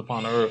creepeth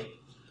upon the earth.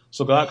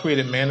 So God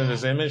created man in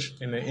his image.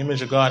 In the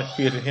image of God, he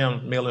created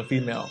him, male and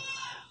female,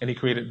 and he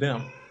created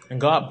them. And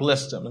God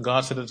blessed them, and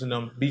God said unto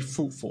them, be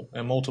fruitful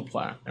and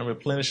multiply and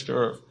replenish the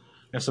earth,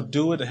 and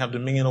subdue it, and have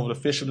dominion over the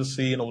fish of the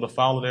sea, and over the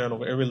fowl of the air, and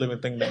over every living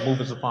thing that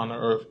moveth upon the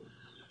earth.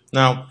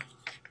 Now,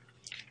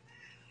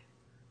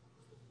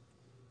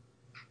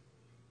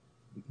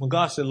 when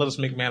God said, let us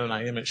make man in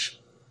our image,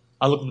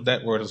 I looked at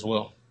that word as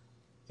well.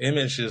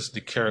 Image is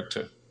the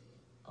character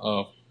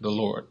of the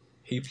Lord.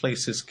 He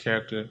placed his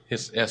character,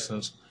 his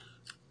essence,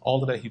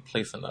 all of that he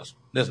placed in us.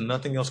 There's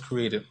nothing else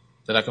created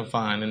that I can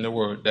find in the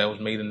word that was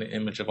made in the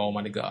image of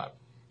Almighty God.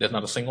 There's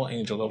not a single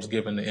angel that was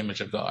given the image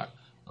of God.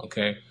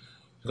 Okay?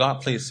 God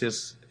placed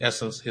his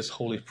essence, his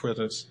holy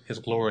presence, his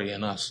glory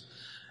in us.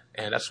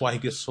 And that's why he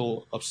gets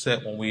so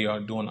upset when we are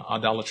doing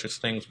idolatrous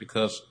things,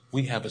 because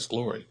we have his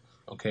glory.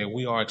 Okay,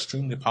 we are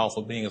extremely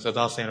powerful beings. As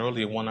I was saying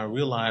earlier, when I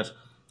realized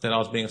that I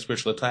was being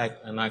spiritually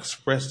attacked and I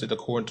expressed it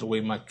according to the way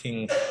my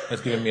King has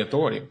given me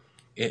authority,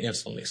 it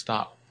instantly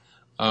stopped.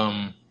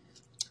 I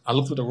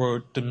looked at the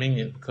word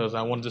dominion because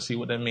I wanted to see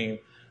what that means.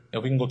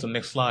 If we can go to the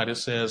next slide, it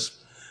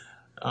says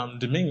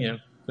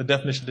dominion. The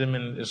definition of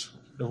dominion is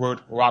the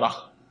word rada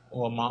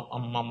or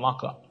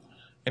mamlaka,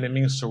 and it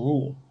means to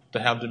rule, to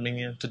have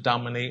dominion, to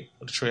dominate,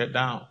 or to tread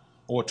down,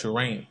 or to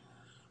reign.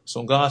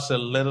 So God said,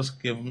 let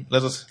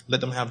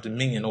them have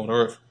dominion over the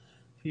earth.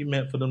 He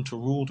meant for them to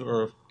rule the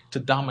earth, to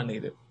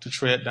dominate it, to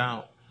tread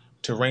down,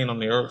 to reign on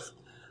the earth.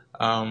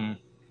 A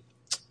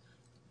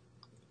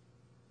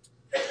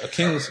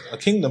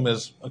kingdom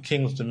is a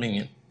king's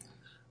dominion,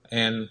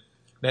 and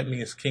that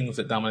means kings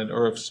that dominate the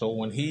earth. So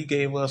when he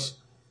gave us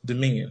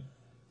dominion,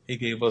 he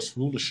gave us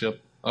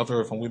rulership of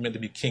earth, and we're meant to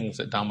be kings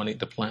that dominate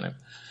the planet.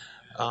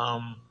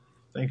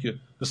 Thank you.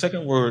 The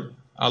second word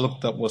I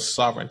looked up was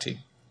sovereignty.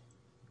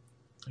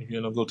 If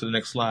you go to the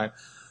next slide.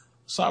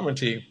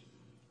 Sovereignty,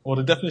 or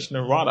the definition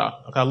of Rada,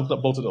 okay, I looked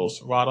up both of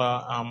those.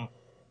 Rada,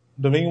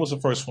 dominion was the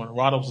first one.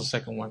 Rada was the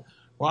second one.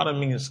 Rada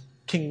means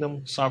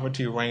kingdom,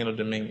 sovereignty, reign, or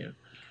dominion.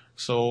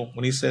 So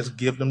when he says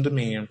give them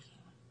dominion,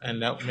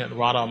 and that meant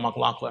Rada or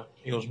Maklakla,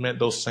 it was meant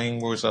those same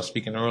words I was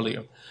speaking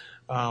earlier.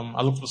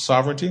 I looked for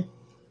sovereignty,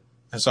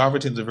 and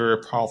sovereignty is a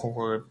very powerful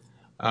word.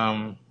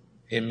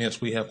 It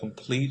means we have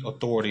complete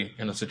authority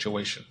in a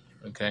situation.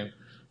 Okay,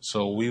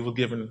 so we were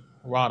given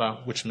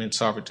Rada, which meant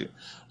sovereignty.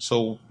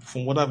 So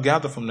from what I've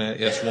gathered from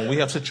that is when we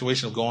have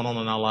situations going on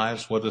in our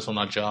lives, whether it's on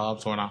our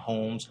jobs or in our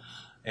homes,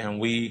 and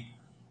we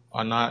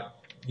are not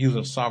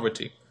using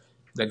sovereignty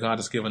that God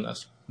has given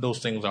us, those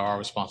things are our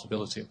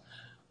responsibility.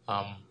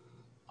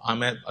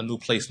 I'm at a new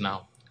place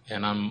now,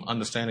 and I'm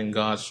understanding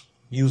God's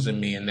using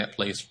me in that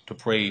place to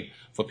pray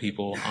for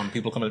people.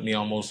 People come at me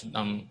almost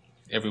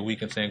every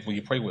week and saying, will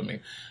you pray with me?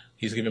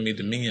 He's giving me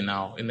dominion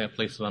now in that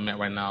place that I'm at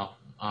right now.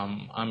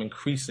 I'm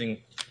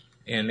increasing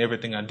in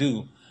everything I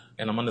do,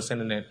 and I'm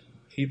understanding that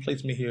he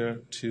placed me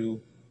here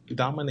to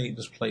dominate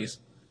this place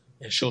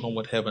and show them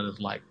what heaven is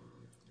like.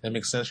 That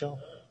makes sense, y'all?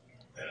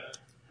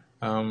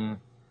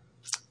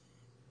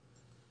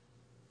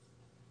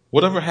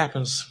 Whatever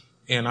happens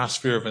in our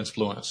sphere of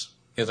influence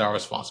is our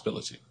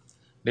responsibility.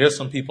 There's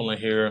some people in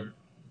here,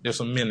 there's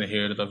some men in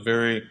here that are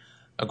very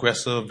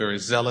aggressive, very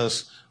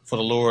zealous for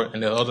the Lord,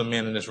 and there are other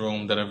men in this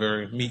room that are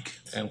very meek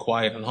and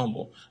quiet and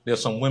humble.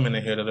 There's some women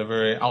in here that are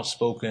very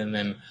outspoken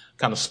and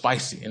kind of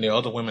spicy, and there are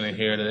other women in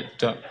here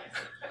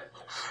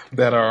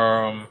that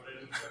are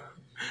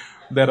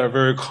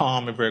very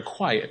calm and very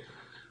quiet.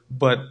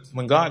 But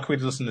when God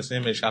created us in this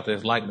image after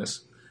his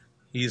likeness,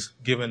 he's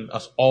given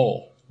us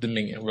all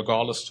dominion,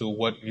 regardless to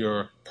what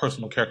your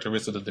personal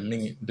characteristic of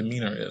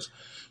demeanor is.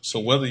 So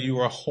whether you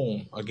are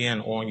home, again,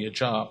 or on your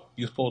job,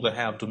 you're supposed to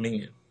have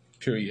dominion,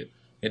 period.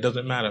 It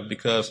doesn't matter,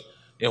 because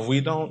if we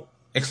don't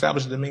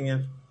establish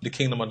dominion, the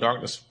kingdom of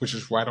darkness, which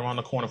is right around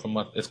the corner from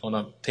us, is going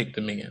to take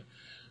dominion.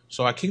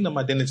 So our kingdom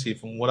identity,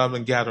 from what I've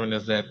been gathering,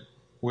 is that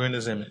we're in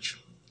his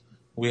image.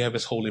 We have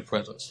his holy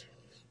presence.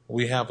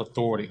 We have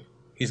authority.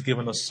 He's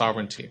given us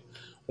sovereignty.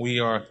 We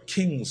are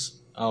kings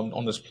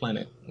on this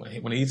planet.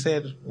 When he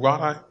said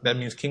Rada, that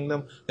means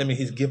kingdom. That means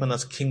he's given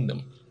us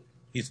kingdom.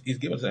 He's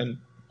given us, and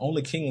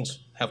only kings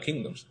have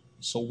kingdoms.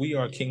 So we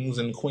are kings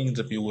and queens,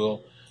 if you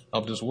will,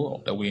 of this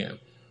world that we're in.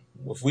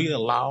 If we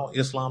allow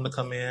Islam to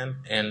come in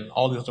and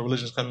all these other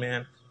religions come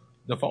in,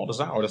 the fault is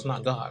ours. It's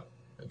not God.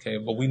 Okay,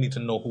 but we need to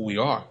know who we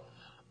are.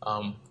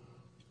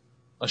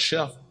 A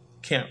chef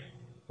can't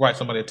write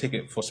somebody a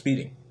ticket for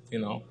speeding.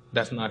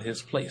 That's not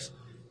his place.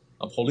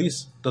 A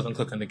police doesn't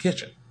cook in the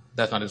kitchen.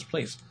 That's not his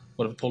place.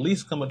 But if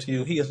police come up to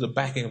you, he has the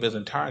backing of his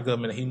entire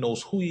government. He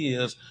knows who he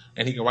is,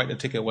 and he can write the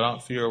ticket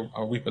without fear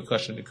or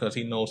repercussion because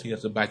he knows he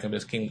has the backing of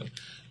his kingdom.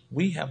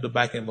 We have the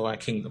backing of our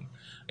kingdom.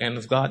 And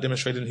as God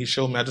demonstrated, he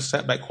showed me, I just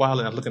sat back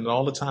quietly and I was looking at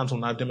all the times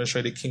when I've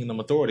demonstrated kingdom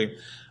authority.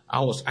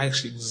 I was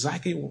actually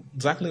exactly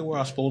where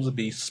I was supposed to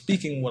be,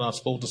 speaking what I was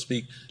supposed to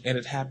speak, and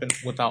it happened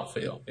without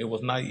fail. It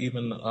was not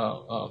even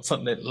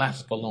something that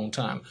lasted for a long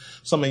time.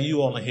 Some of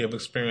you all in here have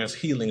experienced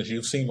healings.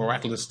 You've seen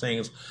miraculous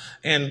things.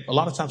 And a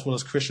lot of times with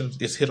us Christians,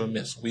 it's hit or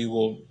miss. We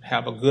will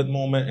have a good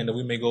moment, and then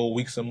we may go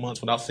weeks and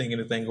months without seeing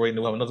anything great, and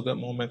we'll have another good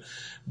moment.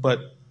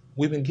 But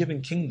we've been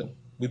given kingdom.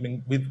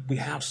 We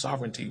have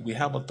sovereignty. We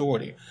have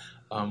authority.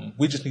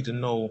 We just need to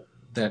know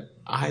that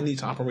I need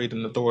to operate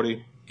in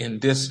authority in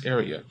this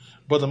area.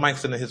 Brother Mike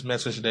said in his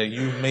message that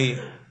you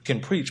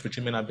can preach, but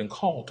you may not have been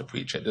called to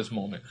preach at this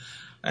moment.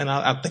 And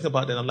I think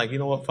about that. I'm like, you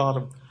know what,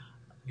 Father?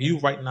 You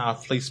right now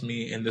have placed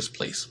me in this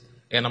place.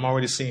 And I'm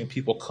already seeing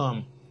people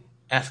come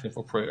asking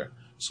for prayer.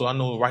 So I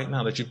know right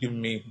now that you've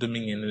given me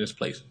dominion in this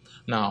place.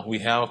 Now, we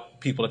have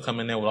people that come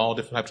in there with all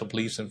different types of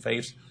beliefs and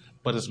faiths,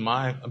 but it's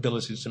my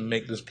ability to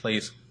make this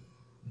place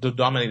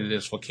dominate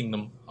this for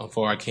kingdom,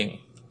 for our King.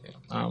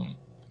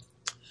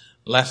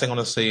 Last thing I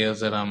want to say is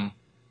that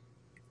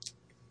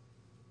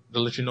to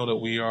let you know that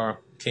we are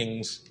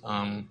kings,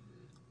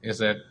 is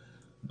that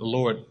the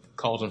Lord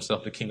calls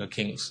himself the King of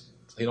Kings.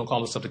 He don't call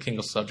himself the King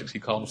of Subjects. He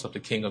calls himself the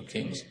King of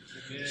Kings.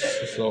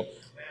 So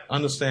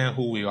understand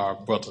who we are,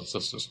 brothers and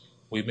sisters.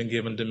 We've been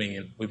given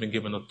dominion. We've been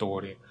given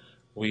authority.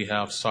 We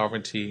have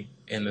sovereignty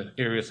in the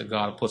areas that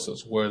God puts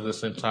us, whether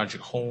it's inside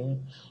your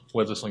home,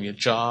 whether it's on your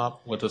job,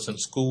 whether it's in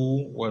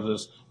school, whether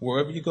it's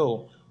wherever you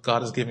go.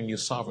 God is giving you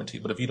sovereignty.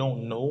 But if you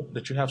don't know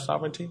that you have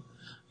sovereignty,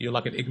 you're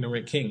like an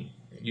ignorant king.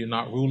 You're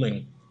not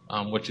ruling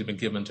what you've been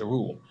given to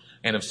rule.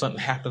 And if something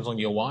happens on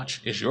your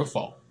watch, it's your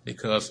fault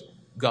because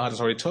God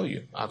has already told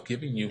you, I've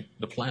given you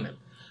the planet.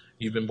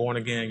 You've been born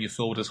again. You're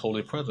filled with His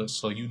holy presence.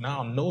 So you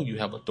now know you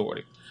have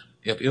authority.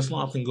 If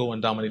Islam can go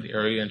and dominate the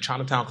area, and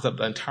Chinatown, because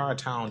the entire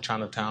town,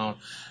 Chinatown,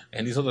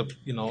 and these other,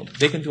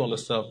 they can do all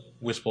this stuff,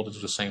 we're supposed to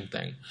do the same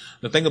thing.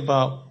 The thing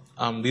about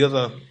the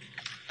other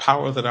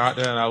powers that are out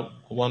there, and I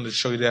wanted to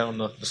show you that on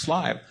the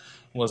slide,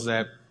 was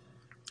that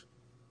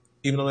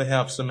even though they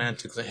have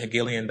semantics and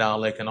Hegelian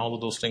dialect and all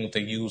of those things they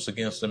use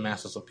against the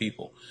masses of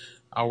people,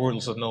 our word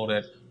lets us know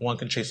that one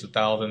can chase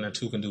 1,000 and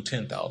two can do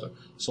 10,000.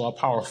 So our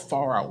power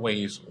far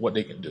outweighs what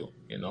they can do.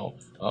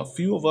 A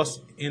few of us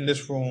in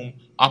this room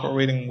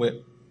operating with,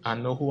 I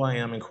know who I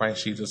am in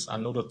Christ Jesus. I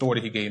know the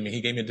authority He gave me.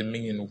 He gave me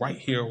dominion right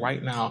here,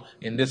 right now,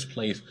 in this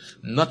place.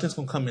 Nothing's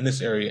going to come in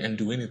this area and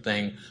do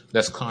anything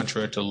that's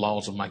contrary to the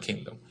laws of my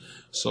kingdom.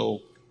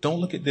 So don't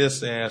look at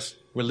this as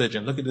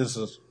religion. Look at this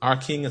as our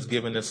King has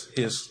given us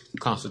His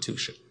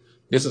constitution.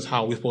 This is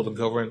how we're supposed to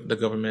govern the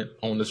government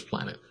on this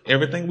planet.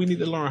 Everything we need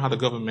to learn how the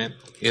government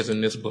is in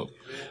this book.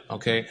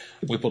 Okay?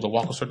 We're supposed to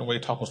walk a certain way,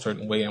 talk a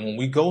certain way. And when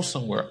we go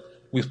somewhere,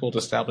 we're supposed to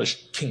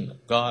establish kingdom.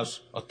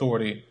 God's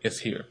authority is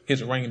here.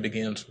 His reign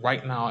begins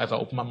right now. As I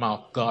open my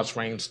mouth, God's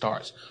reign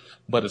starts.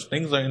 But as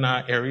things are in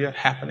our area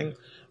happening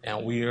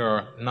and we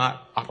are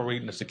not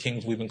operating as the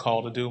kings we've been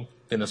called to do,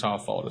 then it's our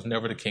fault. It's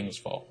never the king's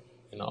fault.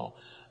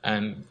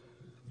 And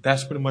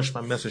that's pretty much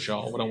my message,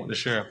 y'all, what I want to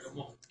share.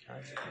 All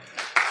right.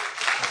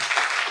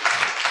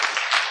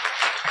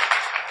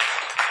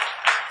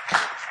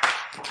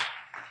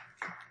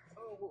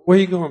 Where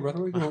you going, brother?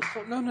 Where you going?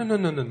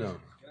 No.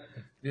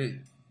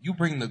 You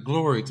bring the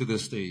glory to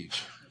this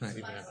stage.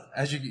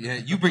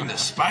 You bring the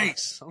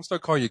spice. I'm gonna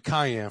start calling you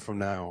Cayenne from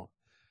now on.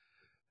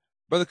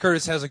 Brother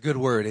Curtis has a good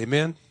word.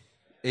 Amen.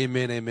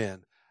 Amen.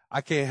 Amen.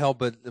 I can't help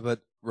but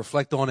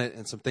reflect on it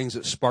and some things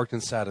that sparked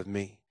inside of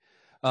me.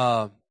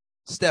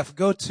 Steph,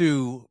 go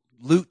to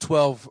Luke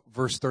 12,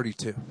 verse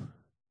 32.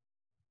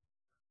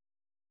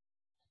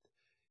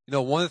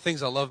 One of the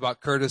things I love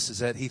about Curtis is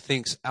that he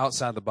thinks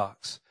outside the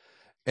box.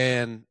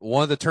 And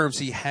one of the terms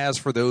he has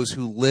for those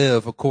who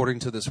live according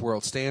to this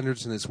world's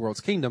standards and this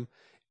world's kingdom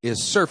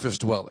is surface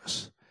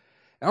dwellers.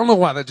 I don't know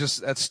why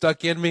that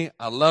stuck in me.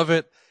 I love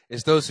it.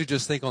 It's those who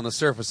just think on the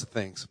surface of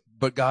things.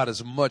 But God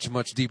is much,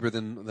 much deeper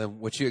than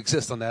what you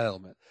exist on that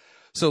element.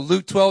 So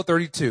Luke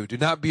 12:32, do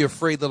not be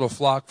afraid, little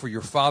flock, for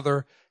your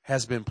Father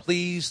has been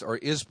pleased or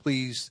is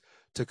pleased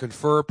to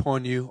confer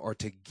upon you or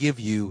to give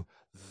you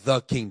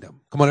the kingdom.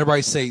 Come on,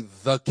 everybody say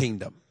the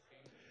kingdom.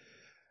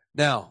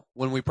 Now,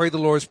 when we pray the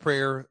Lord's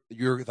Prayer,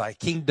 thy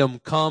kingdom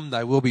come,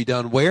 thy will be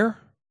done where?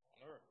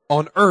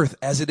 On earth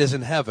as it is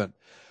in heaven.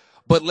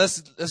 But let's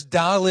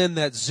dial in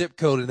that zip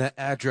code and that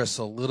address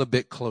a little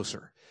bit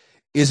closer.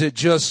 Is it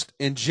just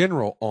in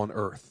general on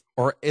earth?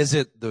 Or is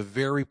it the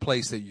very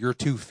place that your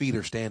 2 feet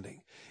are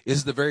standing?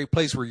 Is it the very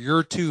place where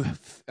your 2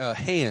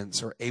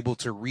 hands are able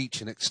to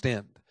reach and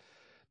extend?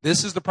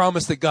 This is the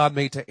promise that God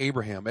made to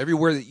Abraham.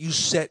 Everywhere that you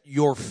set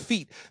your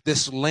feet,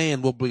 this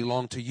land will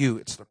belong to you.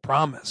 It's the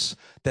promise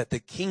that the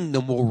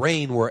kingdom will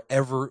reign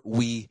wherever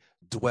we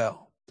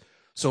dwell.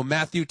 So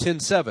Matthew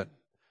 10:7,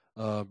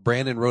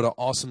 Brandon wrote an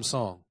awesome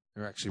song,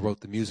 or actually wrote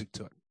the music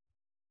to it.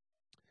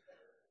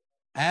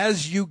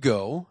 As you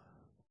go,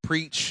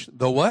 preach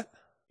the what?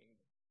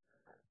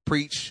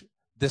 Preach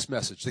this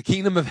message. The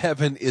kingdom of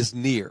heaven is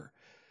near.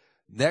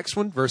 Next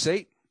one, verse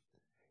 8.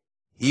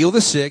 Heal the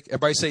sick.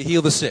 Everybody say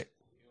heal the sick.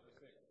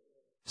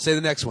 Say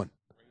the next one.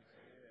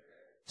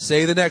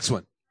 Say the next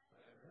one.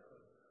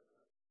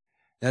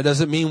 That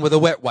doesn't mean with a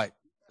wet wipe.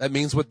 That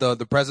means with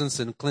the presence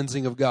and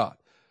cleansing of God.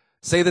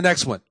 Say the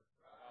next one.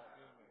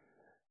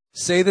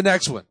 Say the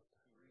next one.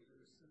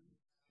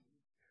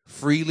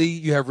 Freely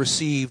you have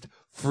received,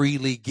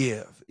 freely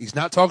give. He's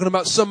not talking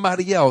about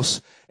somebody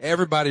else.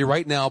 Everybody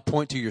right now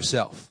point to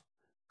yourself.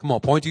 Come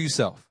on, point to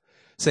yourself.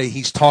 Say,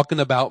 he's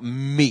talking about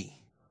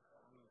me.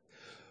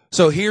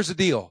 So here's the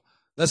deal.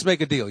 Let's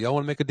make a deal. Y'all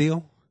want to make a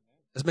deal?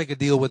 Let's make a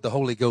deal with the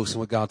Holy Ghost and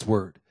with God's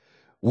word.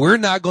 We're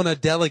not going to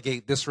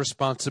delegate this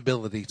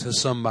responsibility to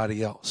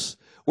somebody else.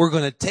 We're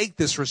going to take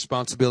this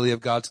responsibility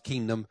of God's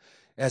kingdom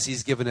as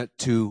he's given it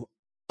to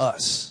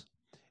us.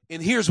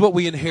 And here's what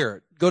we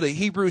inherit. Go to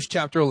Hebrews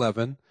chapter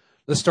 11.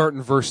 Let's start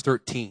in verse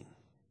 13.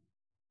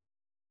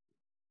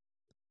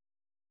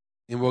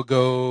 And we'll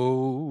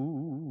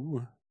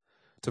go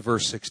to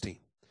verse 16.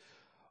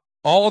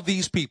 All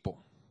these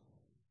people,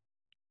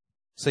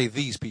 say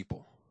these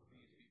people.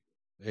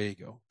 There you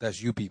go.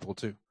 That's you people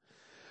too.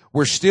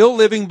 Were still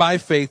living by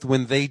faith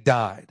when they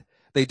died.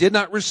 They did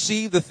not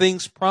receive the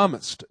things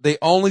promised. They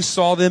only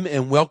saw them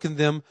and welcomed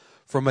them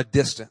from a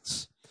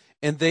distance.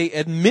 And they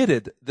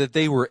admitted that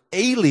they were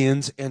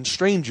aliens and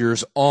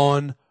strangers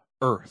on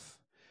earth.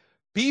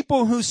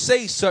 People who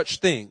say such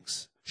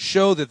things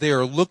show that they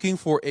are looking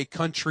for a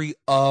country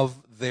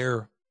of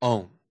their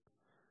own.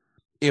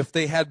 If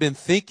they had been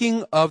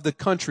thinking of the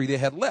country they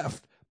had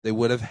left, they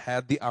would have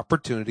had the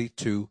opportunity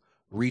to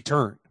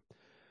return.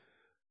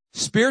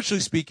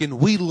 Spiritually speaking,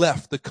 we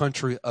left the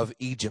country of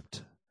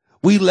Egypt.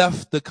 We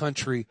left the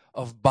country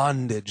of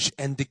bondage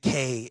and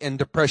decay and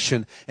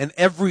depression and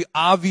every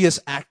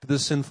obvious act of the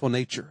sinful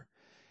nature.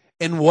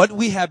 And what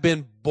we have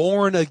been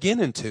born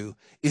again into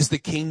is the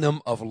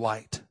kingdom of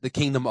light, the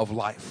kingdom of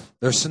life.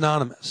 They're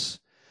synonymous.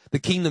 The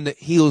kingdom that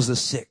heals the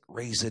sick,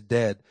 raises the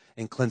dead,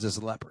 and cleanses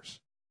the lepers.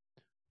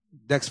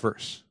 Next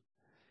verse.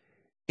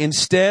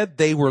 Instead,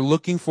 they were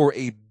looking for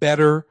a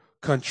better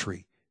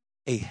country,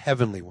 a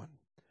heavenly one.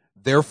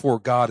 Therefore,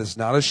 God is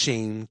not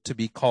ashamed to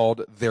be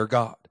called their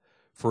God,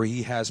 for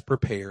he has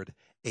prepared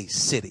a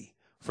city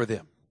for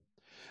them.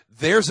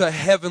 There's a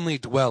heavenly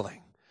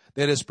dwelling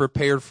that is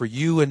prepared for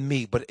you and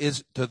me, but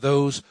is to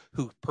those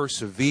who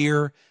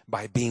persevere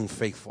by being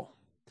faithful.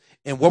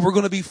 And what we're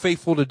going to be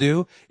faithful to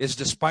do is,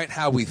 despite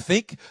how we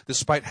think,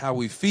 despite how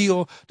we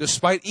feel,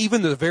 despite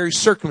even the very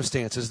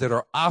circumstances that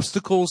are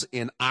obstacles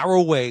in our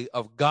way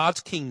of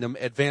God's kingdom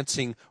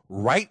advancing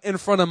right in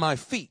front of my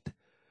feet,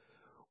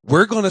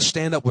 we're going to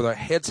stand up with our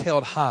heads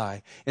held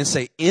high and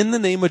say, in the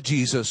name of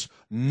Jesus,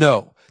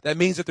 no. That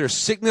means if there's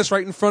sickness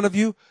right in front of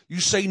you, you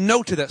say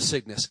no to that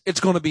sickness. It's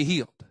going to be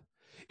healed.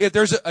 If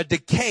there's a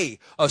decay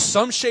of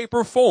some shape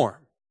or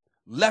form,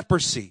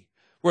 leprosy,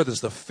 whether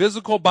it's the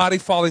physical body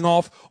falling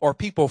off or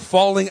people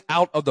falling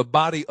out of the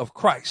body of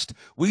Christ,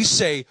 we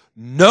say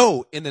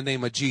no in the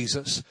name of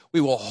Jesus. We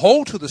will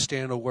hold to the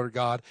standard of the Word of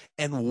God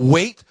and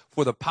wait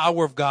for the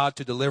power of God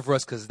to deliver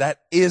us, because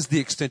that is the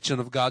extension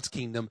of God's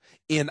kingdom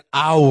in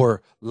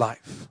our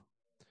life.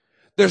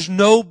 There's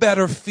no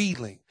better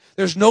feeling.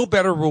 There's no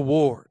better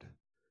reward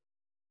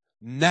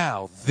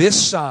now,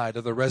 this side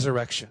of the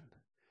resurrection,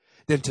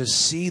 than to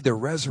see the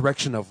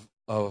resurrection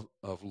of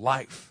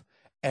life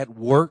at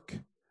work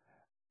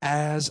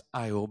as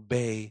I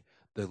obey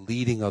the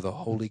leading of the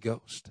Holy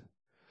Ghost.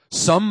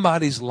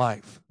 Somebody's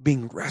life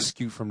being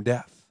rescued from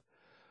death.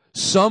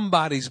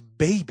 Somebody's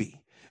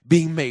baby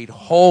being made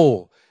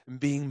whole and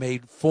being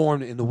made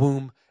formed in the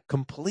womb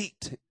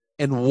complete.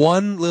 And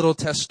one little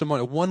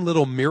testimony, one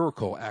little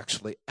miracle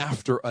actually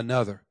after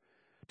another.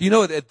 Do you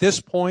know that at this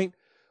point,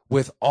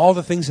 with all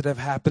the things that have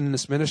happened in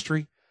this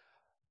ministry,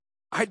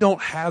 I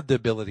don't have the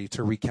ability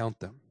to recount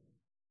them.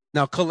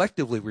 Now,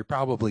 collectively, we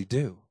probably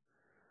do.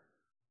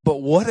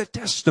 But what a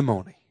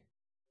testimony.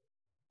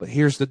 But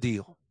here's the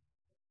deal.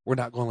 We're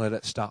not going to let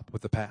it stop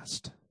with the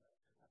past.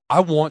 I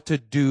want to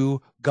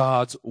do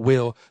God's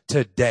will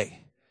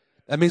today.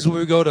 That means when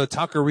we go to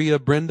Taqueria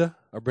Brenda,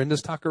 or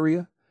Brenda's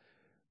Taqueria,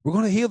 we're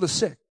going to heal the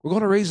sick. We're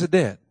going to raise the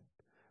dead.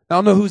 Now, I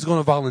don't know who's going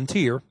to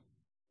volunteer.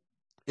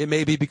 It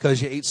may be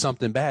because you ate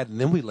something bad and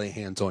then we lay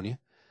hands on you.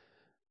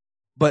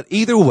 But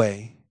either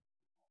way,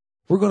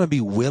 we're going to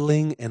be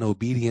willing and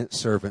obedient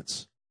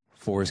servants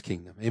for his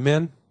kingdom.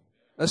 Amen?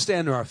 Let's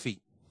stand to our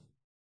feet.